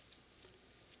 years.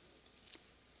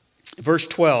 Verse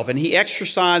 12, and he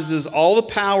exercises all the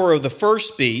power of the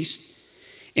first beast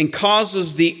and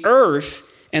causes the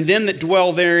earth and them that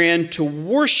dwell therein to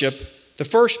worship the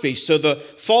first beast. So the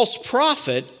false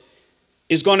prophet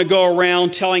is going to go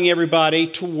around telling everybody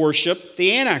to worship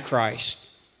the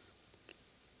Antichrist,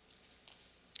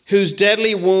 whose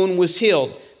deadly wound was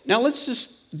healed. Now let's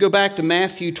just go back to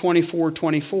Matthew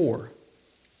 24:24.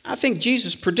 I think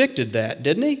Jesus predicted that,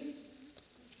 didn't he?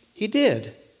 He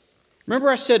did. Remember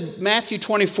I said Matthew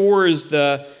 24 is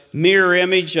the mirror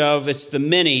image of, it's the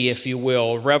mini, if you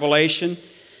will, of Revelation.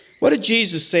 What did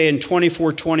Jesus say in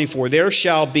 24:24? There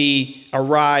shall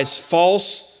arise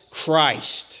false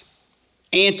Christ,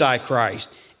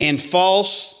 Antichrist, and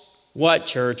false, what,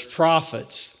 church?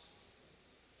 Prophets.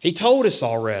 He told us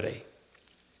already.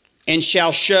 And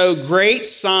shall show great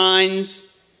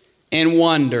signs and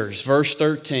wonders. Verse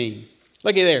 13.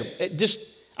 Look at there.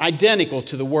 Just identical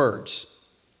to the words.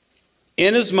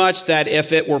 Inasmuch that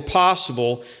if it were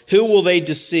possible, who will they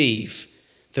deceive?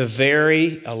 The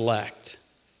very elect.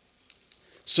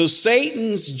 So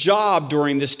Satan's job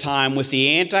during this time with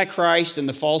the Antichrist and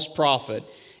the false prophet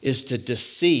is to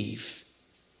deceive,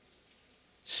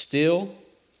 steal,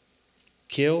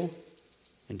 kill,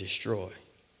 and destroy.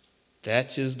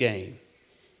 That's his game.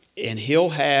 And he'll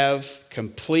have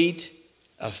complete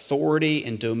authority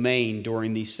and domain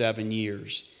during these 7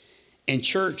 years. And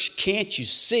church, can't you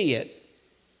see it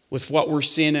with what we're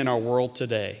seeing in our world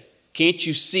today? Can't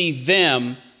you see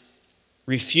them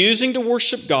refusing to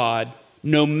worship God,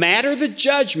 no matter the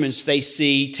judgments they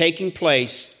see taking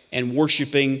place, and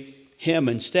worshiping him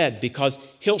instead,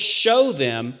 because he'll show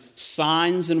them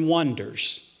signs and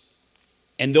wonders,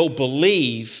 and they'll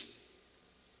believe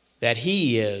that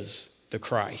he is the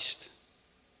Christ.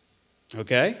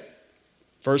 Okay?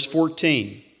 Verse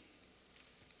 14.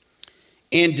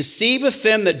 And deceiveth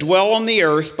them that dwell on the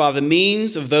earth by the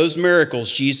means of those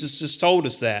miracles. Jesus has told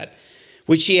us that,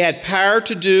 which he had power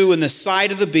to do in the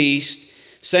sight of the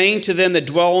beast, saying to them that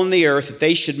dwell on the earth that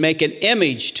they should make an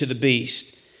image to the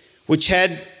beast, which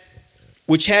had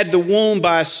the wound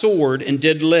by a sword and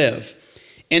did live.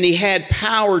 And he had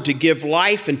power to give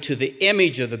life unto the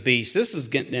image of the beast. This is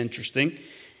getting interesting.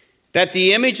 That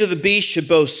the image of the beast should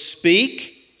both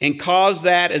speak and cause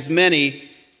that as many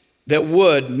that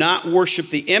would not worship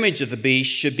the image of the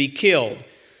beast should be killed.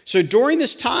 So during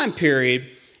this time period,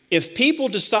 if people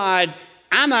decide,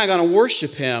 I'm not going to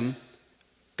worship him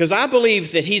because I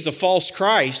believe that he's a false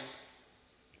Christ,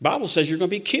 the Bible says you're going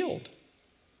to be killed.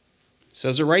 It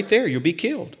says it right there, you'll be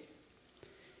killed.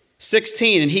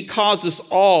 16, and he causes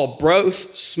all, both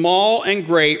small and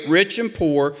great, rich and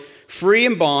poor, free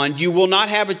and bond. You will not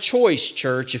have a choice,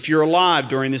 church, if you're alive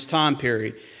during this time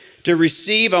period, to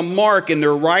receive a mark in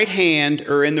their right hand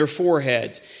or in their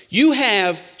foreheads. You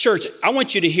have, church, I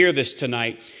want you to hear this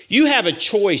tonight. You have a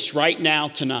choice right now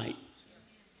tonight.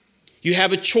 You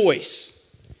have a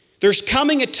choice. There's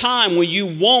coming a time when you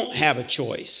won't have a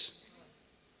choice.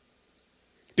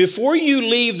 Before you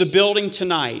leave the building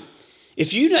tonight,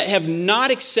 if you have not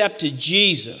accepted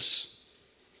Jesus,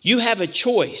 you have a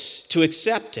choice to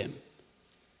accept him.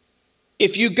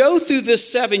 If you go through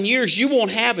this 7 years, you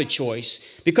won't have a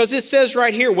choice, because it says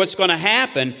right here what's going to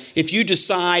happen if you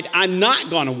decide, I'm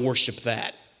not going to worship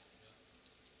that.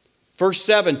 Verse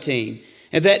 17,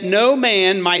 and that no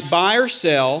man might buy or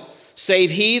sell, save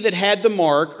he that had the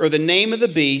mark or the name of the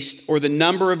beast or the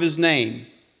number of his name.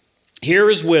 Here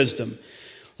is wisdom.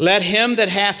 Let him that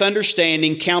hath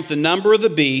understanding count the number of the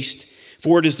beast,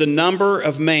 for it is the number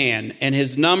of man, and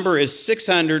his number is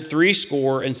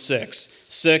 666.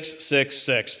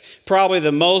 666. Probably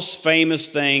the most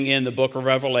famous thing in the book of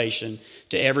Revelation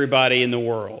to everybody in the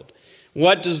world.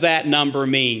 What does that number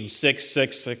mean?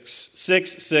 666.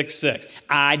 666.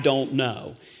 I don't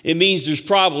know. It means there's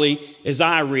probably, as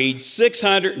I read,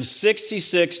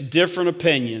 666 different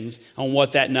opinions on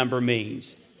what that number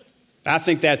means. I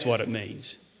think that's what it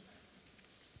means.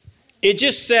 It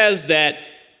just says that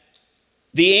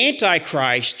the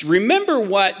Antichrist, remember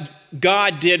what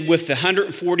God did with the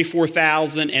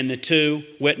 144,000 and the 2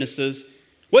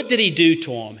 witnesses? What did he do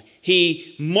to them?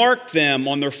 He marked them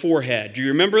on their forehead. Do you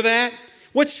remember that?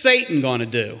 What's Satan going to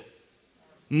do?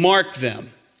 Mark them.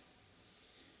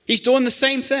 He's doing the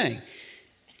same thing.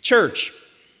 Church,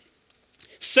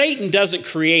 Satan doesn't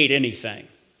create anything.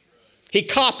 He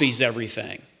copies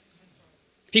everything.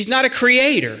 He's not a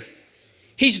creator.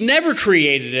 He's never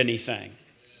created anything.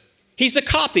 He's a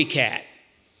copycat.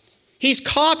 He's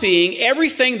copying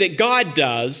everything that God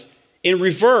does in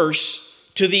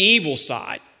reverse to the evil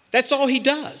side. That's all he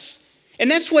does. And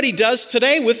that's what he does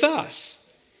today with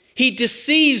us. He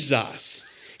deceives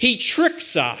us. He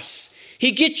tricks us.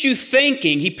 He gets you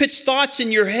thinking. He puts thoughts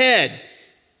in your head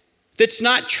that's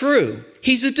not true.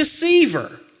 He's a deceiver.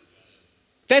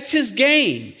 That's his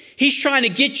game. He's trying to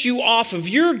get you off of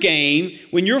your game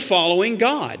when you're following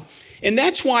God. And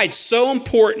that's why it's so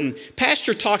important.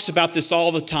 Pastor talks about this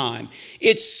all the time.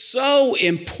 It's so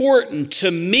important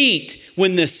to meet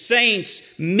when the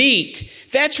saints meet.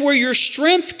 That's where your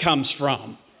strength comes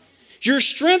from. Your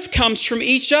strength comes from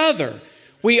each other.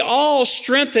 We all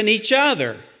strengthen each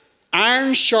other.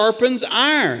 Iron sharpens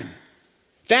iron.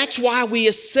 That's why we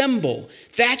assemble.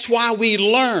 That's why we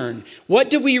learn. What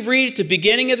did we read at the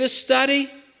beginning of this study?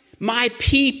 My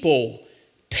people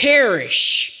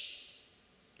perish.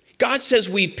 God says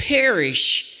we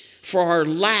perish for our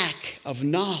lack of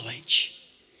knowledge.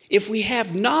 If we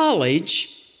have knowledge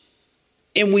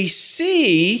and we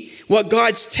see what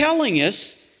God's telling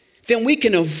us, then we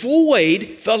can avoid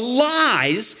the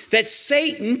lies that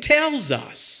Satan tells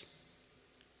us.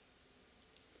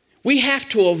 We have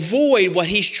to avoid what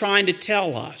he's trying to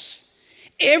tell us.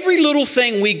 Every little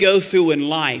thing we go through in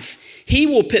life, he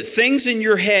will put things in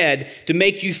your head to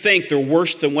make you think they're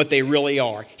worse than what they really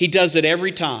are. He does it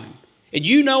every time. And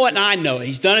you know it and I know it.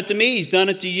 He's done it to me, he's done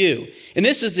it to you. And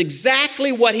this is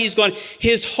exactly what he's going.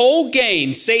 His whole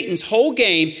game, Satan's whole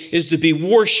game, is to be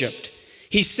worshiped.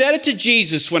 He said it to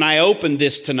Jesus when I opened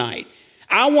this tonight.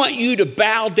 I want you to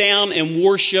bow down and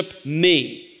worship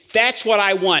me. That's what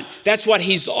I want. That's what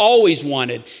he's always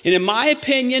wanted. And in my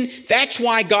opinion, that's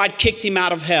why God kicked him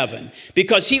out of heaven,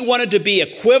 because he wanted to be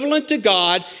equivalent to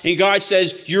God. And God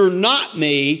says, you're not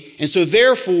me. And so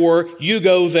therefore you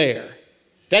go there.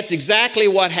 That's exactly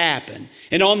what happened.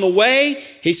 And on the way,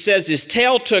 he says his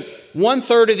tail took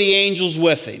 1/3 of the angels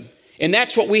with him. And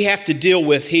that's what we have to deal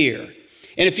with here.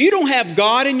 And if you don't have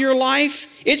God in your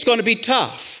life, it's going to be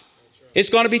tough. It's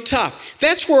going to be tough.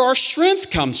 That's where our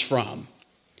strength comes from.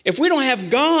 If we don't have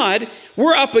God,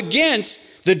 we're up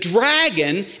against the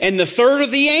dragon and the 1/3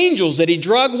 of the angels that he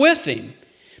drug with him.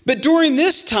 But during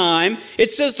this time,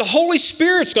 it says the Holy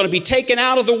Spirit's going to be taken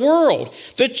out of the world.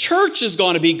 The church is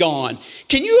going to be gone.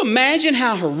 Can you imagine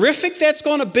how horrific that's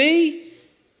going to be?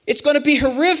 It's going to be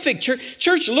horrific.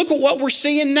 Church, look at what we're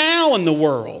seeing now in the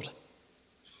world.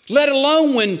 Let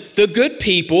alone when the good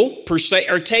people, per se,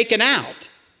 are taken out.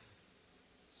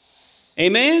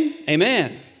 Amen?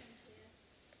 Amen.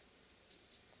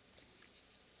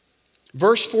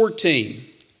 Verse 14.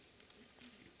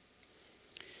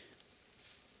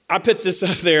 I put this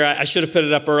up there. I should have put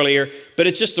it up earlier, but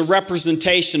it's just a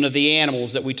representation of the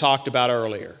animals that we talked about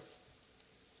earlier.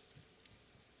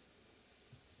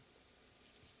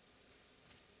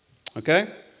 Okay?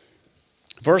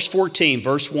 Verse 14,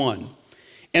 verse 1.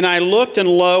 And I looked, and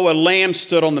lo, a lamb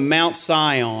stood on the Mount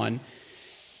Sion,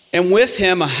 and with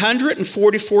him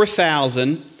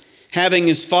 144,000, having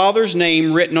his Father's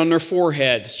name written on their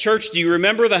foreheads. Church, do you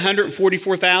remember the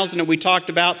 144,000 that we talked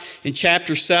about in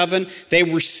chapter 7? They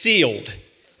were sealed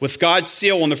with God's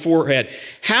seal on their forehead.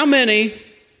 How many,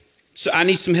 so I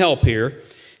need some help here.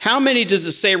 How many does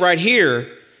it say right here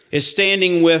is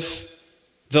standing with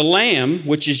the Lamb,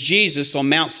 which is Jesus, on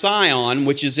Mount Sion,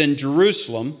 which is in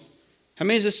Jerusalem? How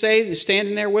many does it say is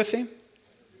standing there with him?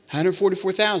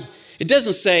 144,000. It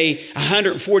doesn't say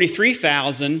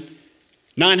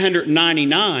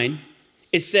 143,999.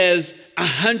 It says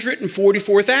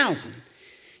 144,000.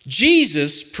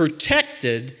 Jesus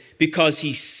protected because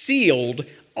he sealed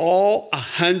all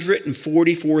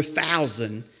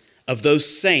 144,000 of those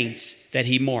saints that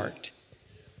he marked.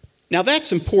 Now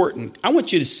that's important. I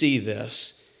want you to see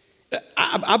this.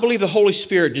 I believe the Holy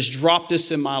Spirit just dropped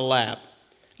this in my lap.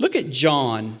 Look at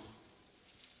John,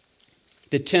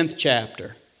 the 10th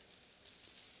chapter.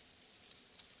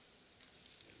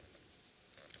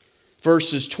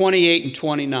 Verses 28 and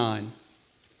 29.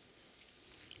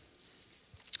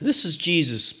 This is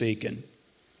Jesus speaking,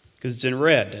 because it's in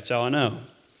red, that's how I know.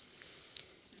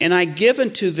 And I give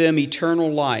unto them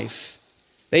eternal life.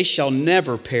 They shall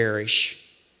never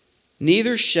perish,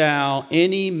 neither shall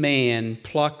any man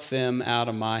pluck them out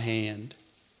of my hand.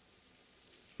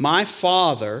 My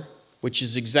Father, which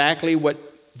is exactly what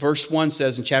verse 1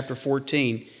 says in chapter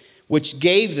 14, which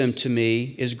gave them to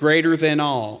me, is greater than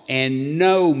all, and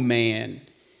no man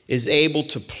is able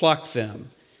to pluck them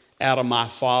out of my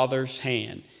Father's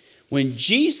hand. When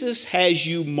Jesus has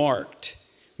you marked,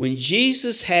 when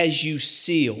Jesus has you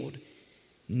sealed,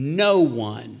 no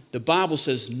one, the Bible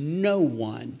says no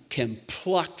one can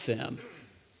pluck them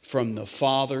from the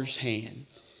Father's hand.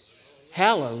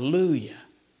 Hallelujah.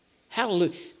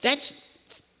 Hallelujah. That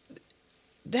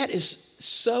is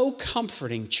so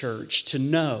comforting, church, to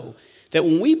know that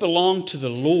when we belong to the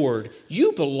Lord,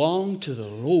 you belong to the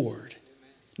Lord.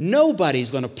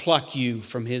 Nobody's going to pluck you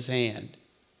from his hand.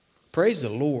 Praise the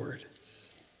Lord.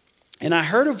 And I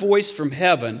heard a voice from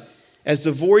heaven as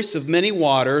the voice of many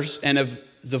waters and of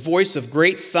the voice of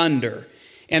great thunder.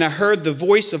 And I heard the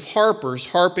voice of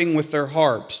harpers harping with their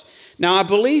harps. Now I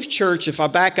believe, church, if I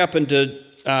back up into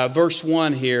verse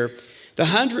 1 here, the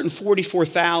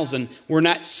 144,000 were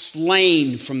not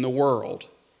slain from the world.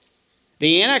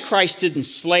 The Antichrist didn't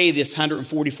slay this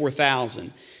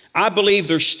 144,000. I believe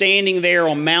they're standing there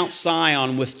on Mount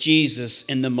Sion with Jesus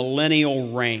in the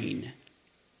millennial reign.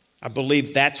 I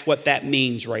believe that's what that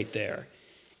means right there.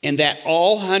 And that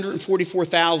all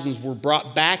 144,000 were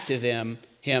brought back to him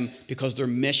because their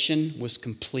mission was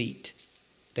complete.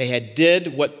 They had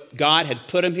did what God had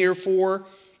put them here for,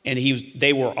 and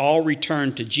they were all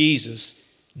returned to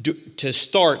Jesus to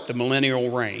start the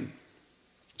millennial reign.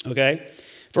 Okay?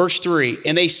 Verse 3,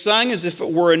 and they sung as if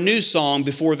it were a new song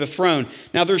before the throne.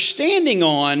 Now they're standing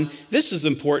on, this is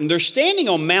important, they're standing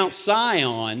on Mount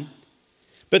Sion,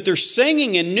 but they're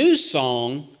singing a new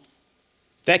song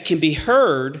that can be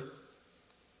heard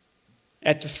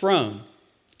at the throne.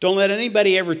 Don't let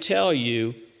anybody ever tell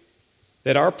you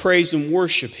that our praise and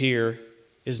worship here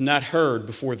is not heard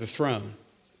before the throne.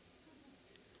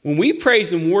 When we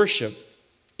praise and worship,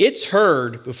 it's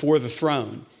heard before the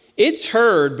throne. It's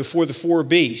heard before the four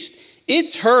beasts.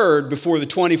 It's heard before the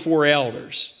 24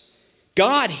 elders.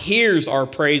 God hears our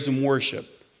praise and worship.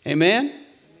 Amen?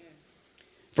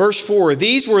 Verse 4,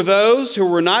 these were those who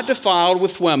were not defiled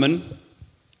with women.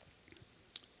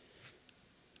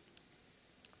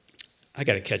 I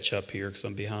got to catch up here because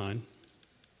I'm behind.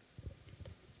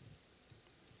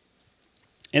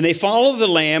 And they follow the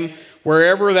Lamb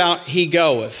wherever he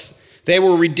goeth. They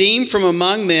were redeemed from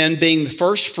among men, being the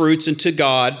first fruits unto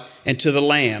God and to the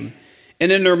Lamb.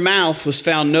 And in their mouth was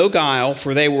found no guile,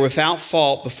 for they were without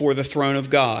fault before the throne of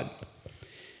God.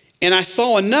 And I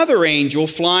saw another angel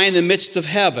fly in the midst of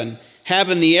heaven,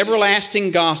 having the everlasting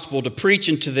gospel to preach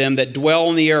unto them that dwell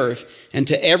on the earth, and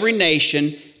to every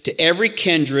nation, to every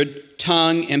kindred,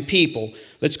 tongue, and people.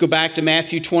 Let's go back to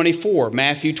Matthew 24.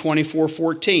 Matthew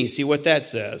 24:14. See what that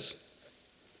says.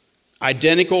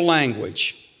 Identical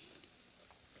language.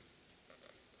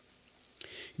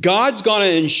 God's going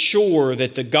to ensure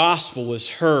that the gospel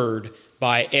is heard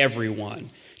by everyone.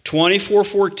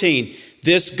 24:14.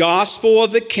 This gospel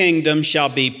of the kingdom shall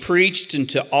be preached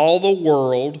into all the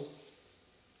world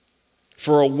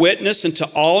for a witness unto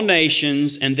all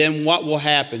nations, and then what will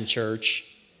happen,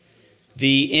 church?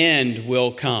 The end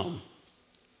will come.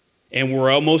 And we're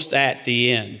almost at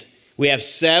the end. We have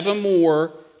 7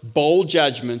 more bowl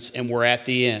judgments, and we're at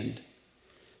the end.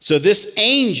 So this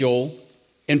angel,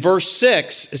 in verse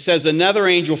 6, it says, another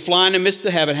angel flying in the midst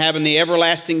of heaven, having the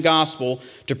everlasting gospel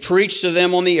to preach to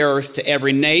them on the earth, to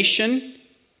every nation,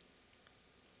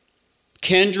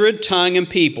 kindred, tongue, and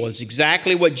people. It's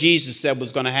exactly what Jesus said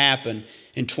was going to happen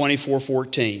in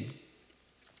 24:14.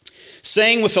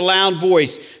 Saying with a loud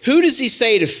voice, who does he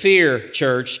say to fear,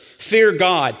 church? Fear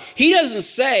God. He doesn't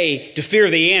say to fear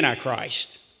the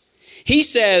Antichrist. He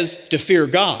says to fear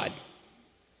God.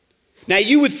 Now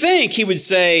you would think he would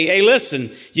say, hey, listen,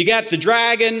 you got the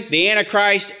dragon, the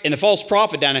Antichrist, and the false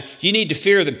prophet down there. You need to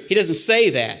fear them. He doesn't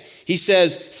say that. He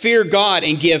says, fear God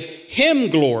and give him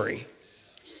glory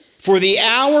for the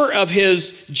hour of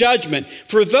his judgment.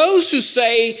 For those who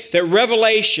say that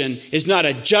Revelation is not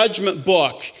a judgment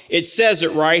book, it says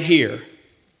it right here.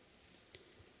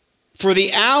 For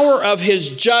the hour of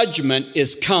his judgment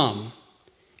is come,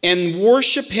 and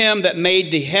worship him that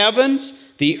made the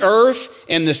heavens, the earth,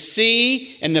 and the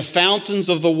sea, and the fountains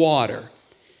of the water.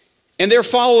 And there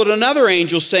followed another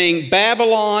angel saying,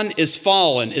 Babylon is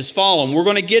fallen, is fallen. We're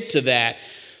going to get to that.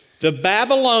 The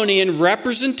Babylonian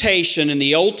representation in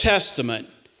the Old Testament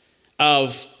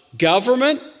of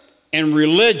government and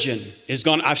religion is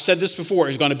going, I've said this before,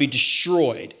 is going to be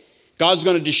destroyed. God's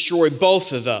going to destroy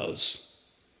both of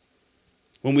those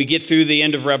when we get through the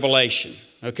end of Revelation,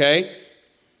 okay?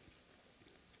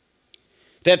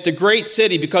 That the great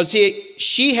city, because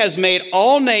she has made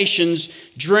all nations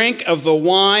drink of the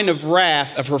wine of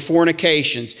wrath of her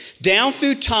fornications. Down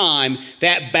through time,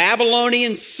 that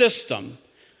Babylonian system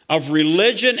of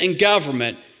religion and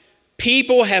government,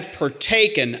 people have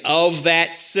partaken of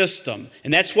that system.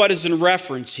 And that's what is in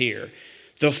reference here.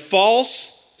 The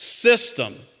false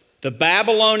system, the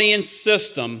Babylonian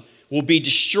system, will be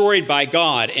destroyed by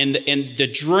God. And the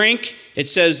drink, it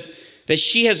says that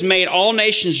she has made all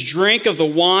nations drink of the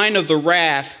wine of the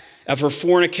wrath of her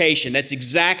fornication. That's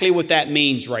exactly what that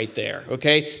means right there,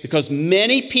 okay? Because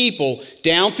many people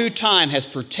down through time has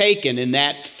partaken in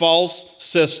that false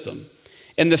system.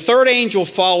 And the third angel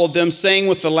followed them, saying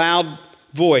with a loud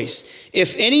voice,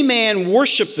 if any man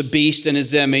worship the beast in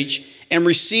his image and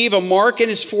receive a mark in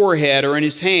his forehead or in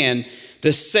his hand,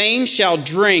 the same shall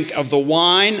drink of the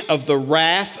wine of the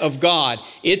wrath of God.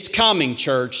 It's coming,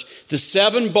 church. The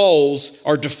 7 bowls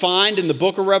are defined in the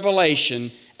book of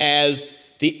Revelation as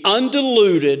the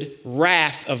undiluted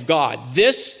wrath of God.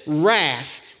 This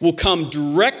wrath will come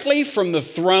directly from the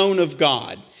throne of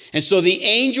God. And so the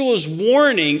angel is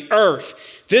warning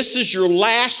earth, this is your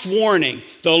last warning.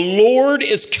 The Lord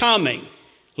is coming.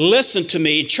 Listen to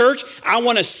me, church. I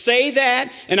want to say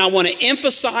that and I want to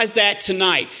emphasize that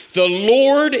tonight. The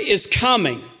Lord is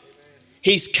coming.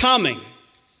 He's coming.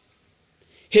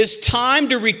 His time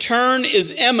to return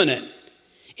is imminent.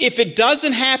 If it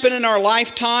doesn't happen in our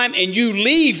lifetime and you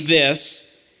leave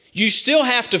this, you still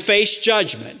have to face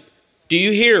judgment. Do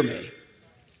you hear me?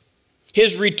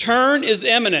 His return is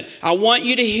imminent. I want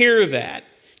you to hear that.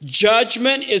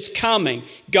 Judgment is coming.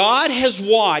 God has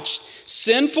watched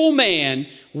sinful man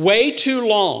way too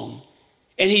long,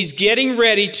 and he's getting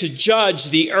ready to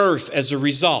judge the earth as a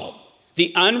result.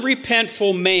 The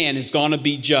unrepentful man is going to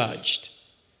be judged.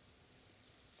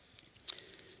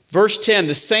 Verse 10,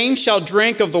 the same shall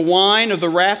drink of the wine of the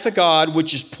wrath of God,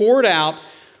 which is poured out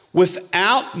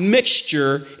without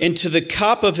mixture into the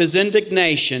cup of his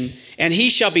indignation, and he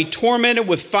shall be tormented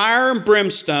with fire and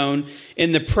brimstone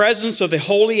in the presence of the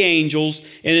holy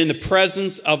angels and in the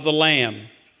presence of the Lamb.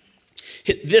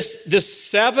 This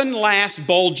seven last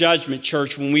bowl judgment,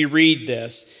 church, when we read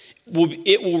this,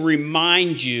 it will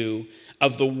remind you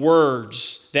of the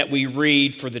words that we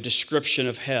read for the description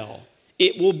of hell.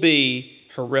 It will be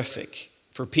horrific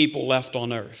for people left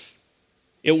on earth.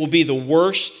 It will be the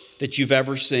worst that you've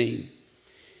ever seen.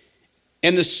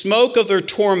 And the smoke of their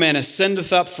torment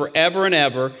ascendeth up forever and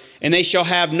ever, and they shall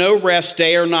have no rest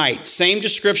day or night. Same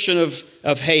description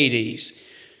of Hades.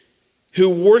 Who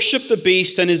worship the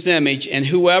beast and his image, and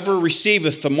whoever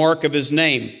receiveth the mark of his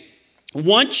name.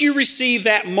 Once you receive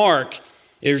that mark,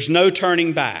 there's no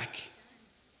turning back.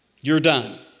 You're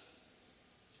done.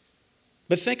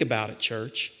 But think about it,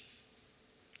 church.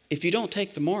 If you don't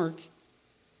take the mark,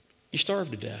 you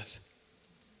starve to death.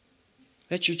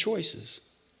 That's your choices.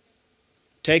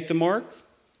 Take the mark,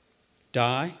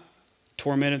 die,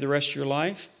 tormented the rest of your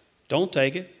life. Don't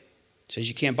take it. It says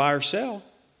you can't buy or sell.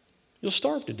 You'll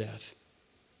starve to death.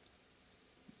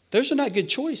 Those are not good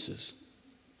choices.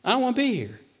 I don't want to be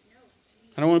here.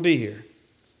 I don't want to be here.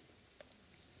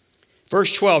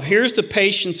 Verse 12, here's the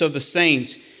patience of the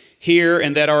saints here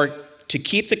and that are to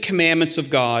keep the commandments of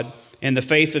God and the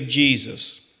faith of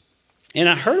Jesus. And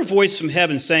I heard a voice from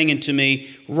heaven saying unto me,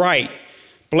 Write,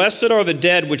 blessed are the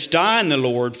dead which die in the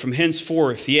Lord from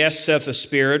henceforth, yes, saith the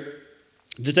Spirit,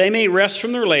 that they may rest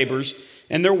from their labors,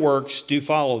 and their works do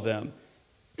follow them.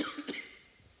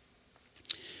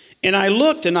 And I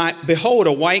looked, and behold,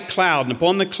 a white cloud, and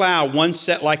upon the cloud one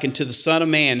sat like unto the Son of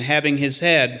Man, having on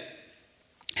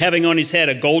his head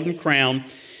a golden crown,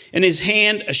 and his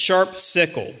hand a sharp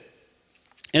sickle.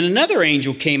 And another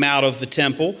angel came out of the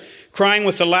temple, crying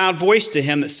with a loud voice to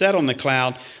him that sat on the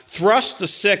cloud, Thrust the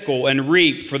sickle and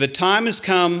reap, for the time is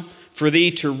come for thee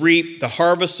to reap. The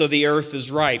harvest of the earth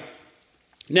is ripe.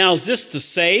 Now, is this to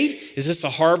save? Is this a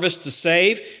harvest to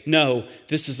save? No,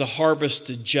 this is a harvest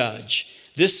to judge.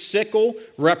 This sickle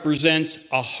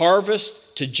represents a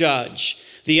harvest to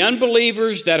judge. The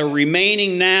unbelievers that are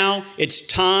remaining now, it's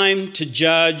time to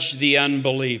judge the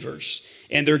unbelievers.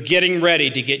 And they're getting ready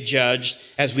to get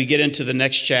judged as we get into the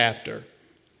next chapter.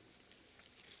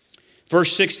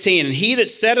 Verse 16, and he that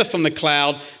satteth on the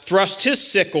cloud thrust his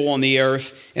sickle on the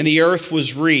earth, and the earth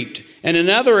was reaped. And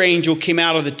another angel came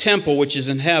out of the temple which is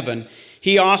in heaven,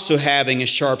 he also having a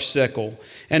sharp sickle.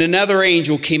 And another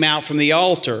angel came out from the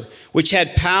altar, which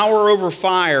had power over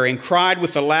fire, and cried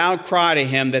with a loud cry to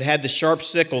him that had the sharp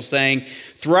sickle, saying,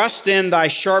 Thrust in thy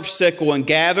sharp sickle, and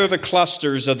gather the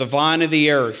clusters of the vine of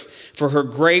the earth, for her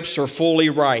grapes are fully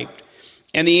ripe.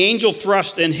 And the angel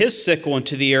thrust in his sickle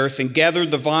into the earth, and gathered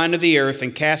the vine of the earth,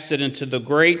 and cast it into the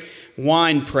great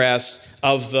winepress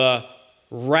of the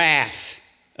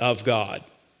wrath of God.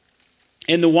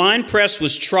 And the winepress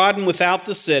was trodden without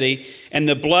the city, and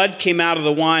the blood came out of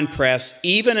the winepress,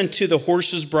 even unto the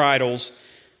horses' bridles,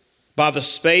 by the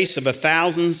space of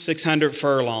 1,600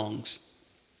 furlongs.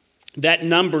 That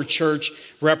number,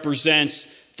 church,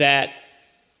 represents that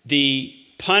the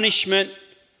punishment,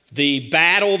 the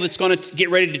battle that's going to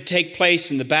get ready to take place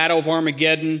in the Battle of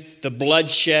Armageddon, the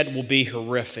bloodshed will be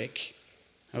horrific.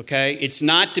 Okay? It's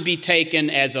not to be taken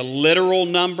as a literal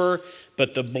number,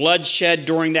 but the bloodshed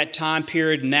during that time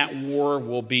period and that war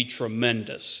will be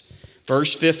tremendous.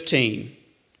 Verse 15.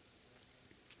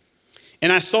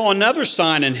 And I saw another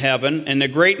sign in heaven, and the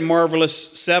great and marvelous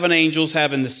 7 angels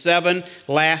having the 7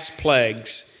 last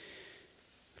plagues.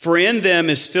 For in them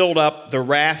is filled up the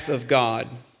wrath of God.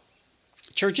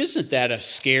 Church, isn't that a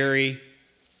scary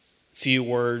few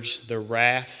words? The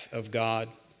wrath of God.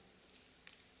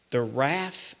 The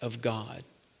wrath of God.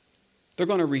 They're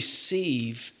going to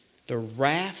receive the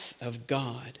wrath of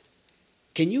God.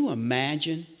 Can you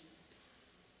imagine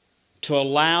to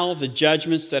allow the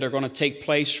judgments that are going to take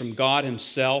place from God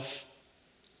himself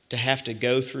to have to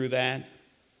go through that?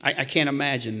 I can't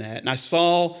imagine that. And I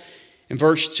saw in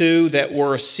verse 2 that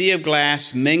were a sea of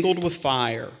glass mingled with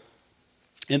fire.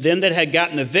 And them that had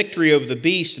gotten the victory over the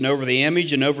beast and over the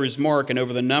image and over his mark and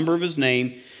over the number of his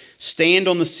name stand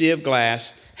on the sea of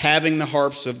glass, having the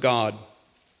harps of God.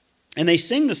 And they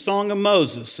sing the song of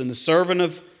Moses and the servant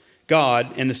of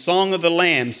God and the song of the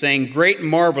Lamb, saying, Great and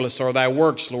marvelous are thy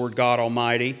works, Lord God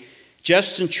Almighty.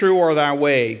 Just and true are thy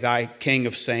way, thy King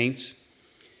of saints.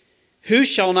 Who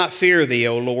shall not fear thee,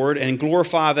 O Lord, and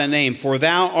glorify thy name? For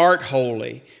thou art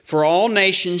holy. For all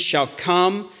nations shall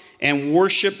come and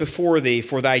worship before thee,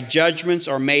 for thy judgments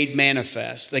are made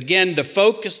manifest. Again, the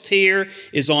focus here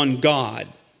is on God.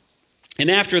 And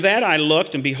after that I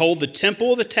looked, and behold, the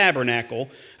temple of the tabernacle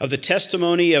of the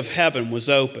testimony of heaven was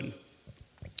open.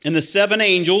 And the 7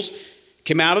 angels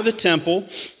came out of the temple,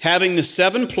 having the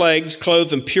 7 plagues,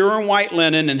 clothed in pure and white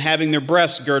linen, and having their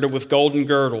breasts girded with golden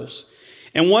girdles.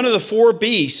 And one of the four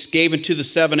beasts gave unto the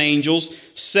seven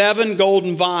angels 7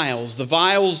 golden vials. The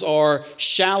vials are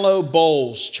shallow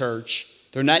bowls, church.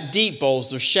 They're not deep bowls,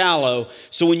 they're shallow.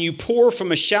 So when you pour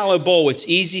from a shallow bowl, it's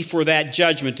easy for that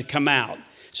judgment to come out.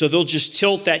 So they'll just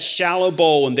tilt that shallow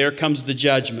bowl, and there comes the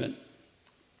judgment.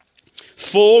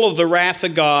 Full of the wrath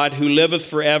of God, who liveth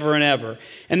forever and ever.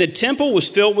 And the temple was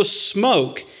filled with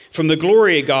smoke from the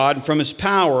glory of God and from his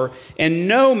power, and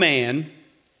no man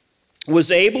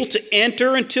was able to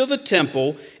enter into the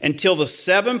temple until the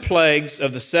 7 plagues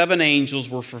of the 7 angels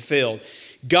were fulfilled.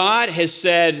 God has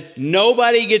said,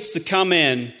 nobody gets to come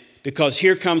in because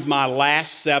here comes my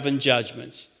last 7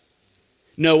 judgments.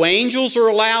 No angels are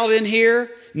allowed in here.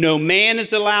 No man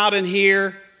is allowed in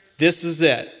here. This is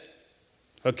it.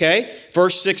 Okay?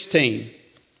 Verse 16.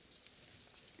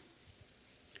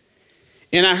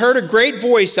 And I heard a great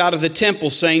voice out of the temple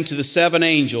saying to the 7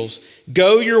 angels,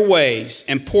 go your ways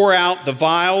and pour out the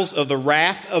vials of the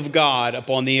wrath of God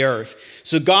upon the earth.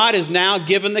 So God has now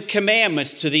given the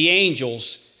commandments to the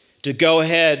angels to go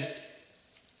ahead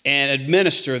and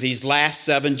administer these last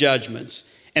 7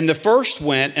 judgments. And the first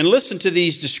went, and listen to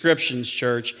these descriptions,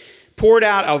 church, poured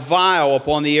out a vial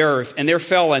upon the earth, and there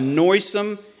fell a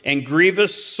noisome and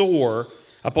grievous sore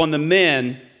upon the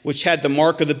men which had the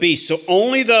mark of the beast. So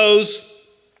only those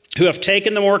who have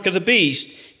taken the mark of the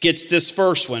beast gets this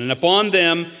first one, and upon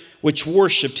them which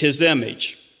worshipped his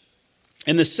image.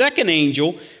 And the second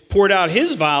angel poured out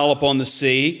his vial upon the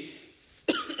sea,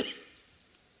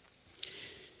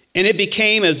 and it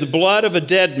became as the blood of a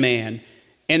dead man,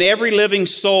 and every living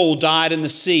soul died in the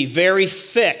sea. Very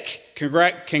thick,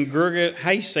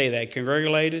 how you say that?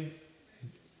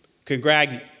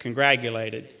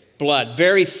 Congratulated blood,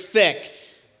 very thick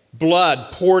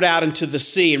blood poured out into the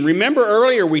sea. And remember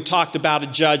earlier we talked about a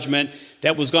judgment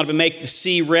that was going to make the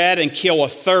sea red and kill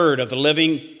 1/3 of the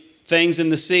living things in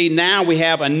the sea. Now we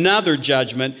have another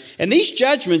judgment. And these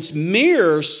judgments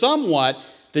mirror somewhat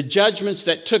the judgments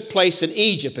that took place in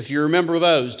Egypt, if you remember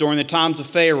those, during the times of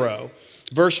Pharaoh.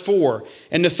 Verse 4,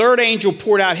 and the third angel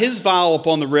poured out his vial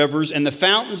upon the rivers, and the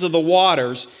fountains of the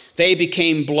waters, they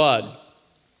became blood.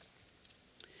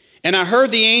 And I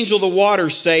heard the angel of the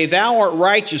waters say, thou art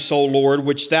righteous, O Lord,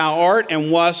 which thou art and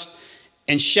wast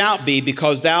and shalt be,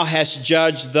 because thou hast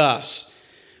judged thus.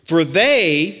 For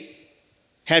they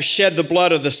have shed the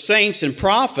blood of the saints and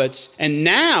prophets, and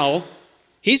now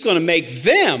he's going to make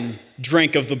them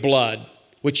drink of the blood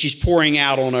which he's pouring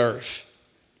out on earth.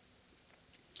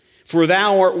 For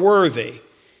thou art worthy.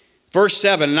 Verse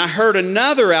 7, and I heard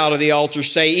another out of the altar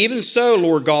say, even so,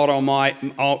 Lord God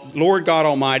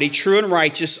Almighty, true and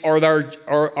righteous are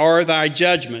thy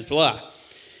judgments. Blah.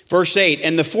 Verse 8,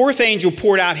 and the fourth angel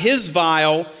poured out his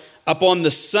vial upon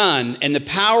the sun, and the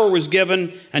power was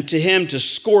given unto him to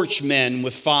scorch men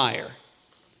with fire.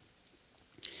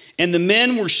 And the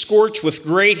men were scorched with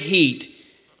great heat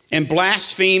and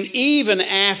blasphemed. Even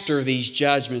after these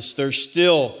judgments, they're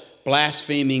still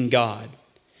blaspheming God.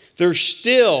 They're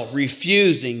still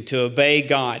refusing to obey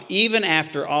God, even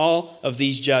after all of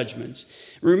these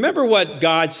judgments. Remember what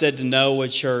God said to Noah,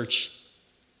 church?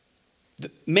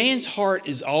 Man's heart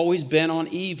has always been on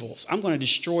evils. I'm going to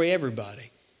destroy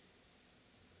everybody.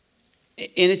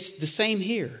 And it's the same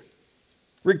here.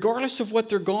 Regardless of what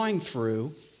they're going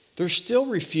through, they're still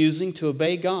refusing to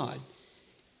obey God.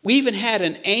 We even had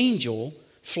an angel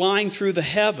flying through the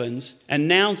heavens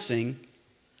announcing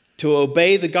to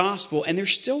obey the gospel, and they're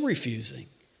still refusing.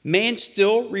 Man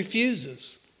still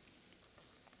refuses.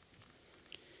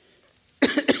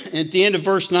 And at the end of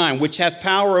verse 9, which hath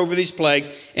power over these plagues,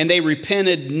 and they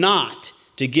repented not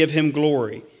to give him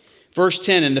glory. Verse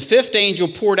 10, and the fifth angel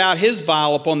poured out his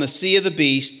vial upon the sea of the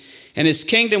beast, and his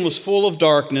kingdom was full of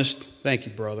darkness. Thank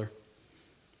you, brother.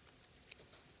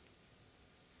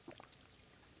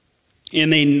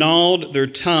 And they gnawed their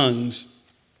tongues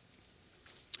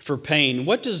for pain.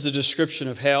 What does the description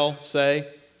of hell say?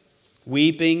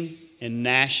 Weeping and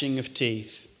gnashing of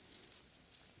teeth.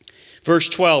 Verse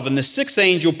 12, and the sixth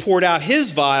angel poured out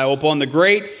his vial upon the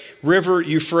great river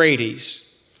Euphrates.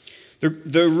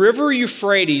 The river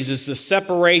Euphrates is the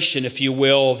separation, if you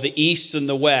will, of the east and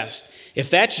the west. If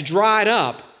that's dried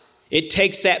up, it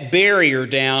takes that barrier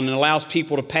down and allows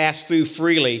people to pass through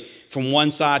freely from one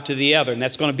side to the other. And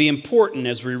that's going to be important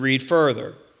as we read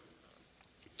further.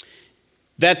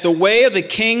 That the way of the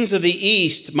kings of the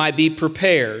east might be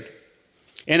prepared.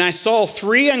 And I saw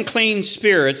 3 unclean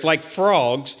spirits like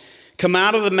frogs come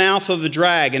out of the mouth of the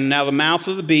dragon, now the mouth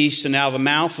of the beast, and now the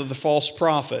mouth of the false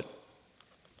prophet.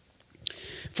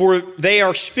 For they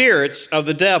are spirits of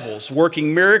the devils,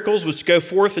 working miracles which go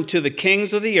forth unto the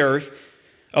kings of the earth,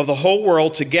 of the whole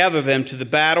world, to gather them to the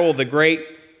battle of the great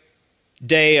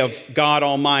day of God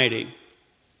Almighty.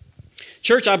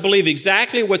 Church, I believe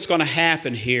exactly what's going to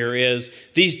happen here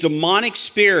is these demonic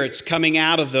spirits coming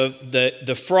out of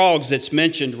the frogs that's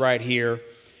mentioned right here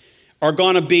are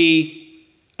going to be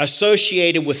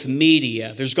associated with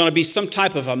media. There's going to be some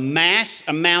type of a mass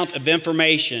amount of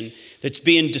information that's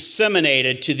being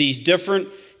disseminated to these different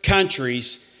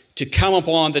countries to come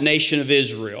upon the nation of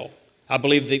Israel. I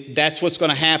believe that's what's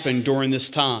going to happen during this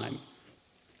time.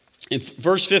 In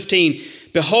verse 15,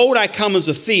 behold, I come as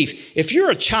a thief. If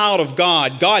you're a child of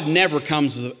God, God never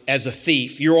comes as a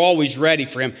thief. You're always ready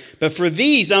for him. But for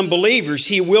these unbelievers,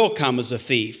 he will come as a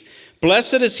thief.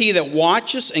 Blessed is he that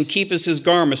watches and keepeth his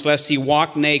garments, lest he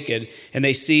walk naked, and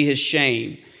they see his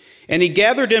shame. And he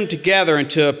gathered them together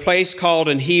into a place called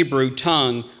in Hebrew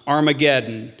tongue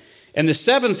Armageddon. And the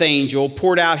seventh angel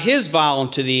poured out his vial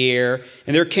into the air,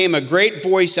 and there came a great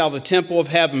voice out of the temple of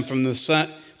heaven from the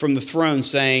throne,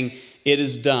 saying, it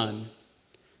is done.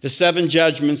 The seven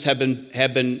judgments have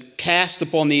been cast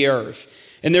upon the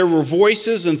earth. And there were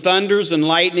voices and thunders and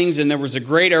lightnings, and there was a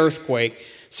great earthquake,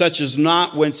 such as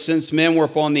not when since men were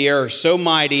upon the earth, so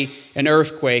mighty an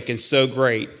earthquake and so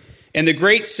great. And the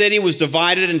great city was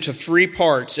divided into 3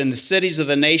 parts, and the cities of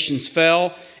the nations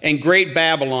fell, and great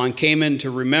Babylon came into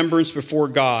remembrance before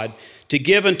God, to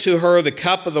give unto her the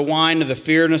cup of the wine of the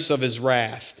fierceness of his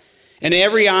wrath. And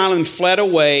every island fled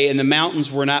away, and the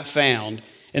mountains were not found.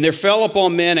 And there fell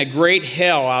upon men a great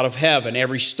hail out of heaven,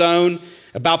 every stone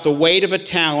about the weight of a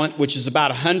talent, which is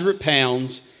about 100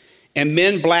 pounds. And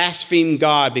men blasphemed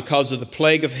God because of the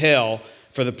plague of hell,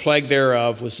 for the plague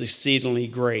thereof was exceedingly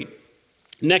great.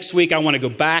 Next week, I want to go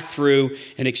back through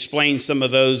and explain some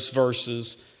of those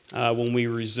verses when we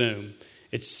resume.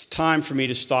 It's time for me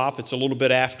to stop. It's a little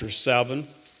bit after 7.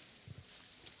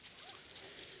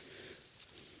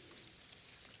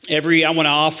 I want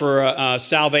to offer a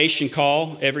salvation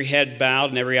call, every head bowed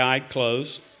and every eye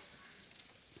closed.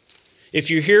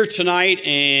 If you're here tonight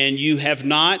and you have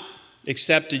not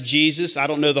accepted Jesus, I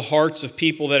don't know the hearts of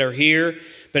people that are here,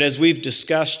 but as we've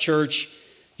discussed, church,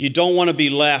 you don't want to be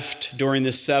left during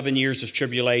this 7 years of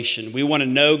tribulation. We want to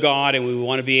know God, and we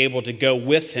want to be able to go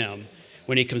with him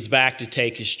when he comes back to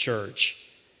take his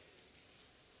church.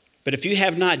 But if you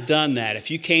have not done that, if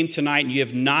you came tonight and you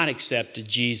have not accepted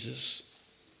Jesus,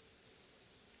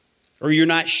 or you're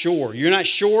not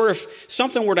sure if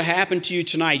something were to happen to you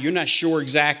tonight, you're not sure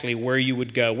exactly where you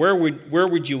would go, where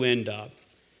would you end up?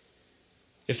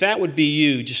 If that would be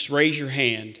you, just raise your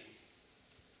hand.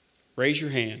 Raise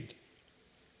your hand.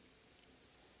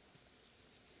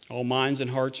 All minds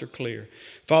and hearts are clear.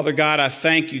 Father God, I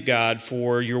thank you, God,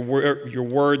 for your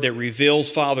word that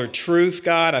reveals, Father, truth,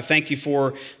 God. I thank you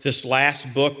for this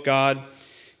last book, God.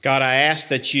 God, I ask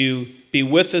that you be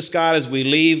with us, God, as we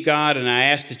leave, God, and I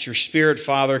ask that your Spirit,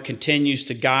 Father, continues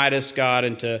to guide us, God,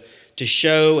 and to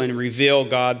show and reveal,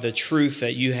 God, the truth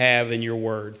that you have in your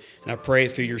word. And I pray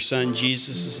through your Son,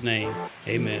 Jesus' name.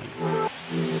 Amen.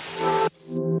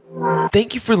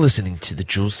 Thank you for listening to the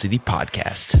Jewel City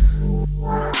Podcast.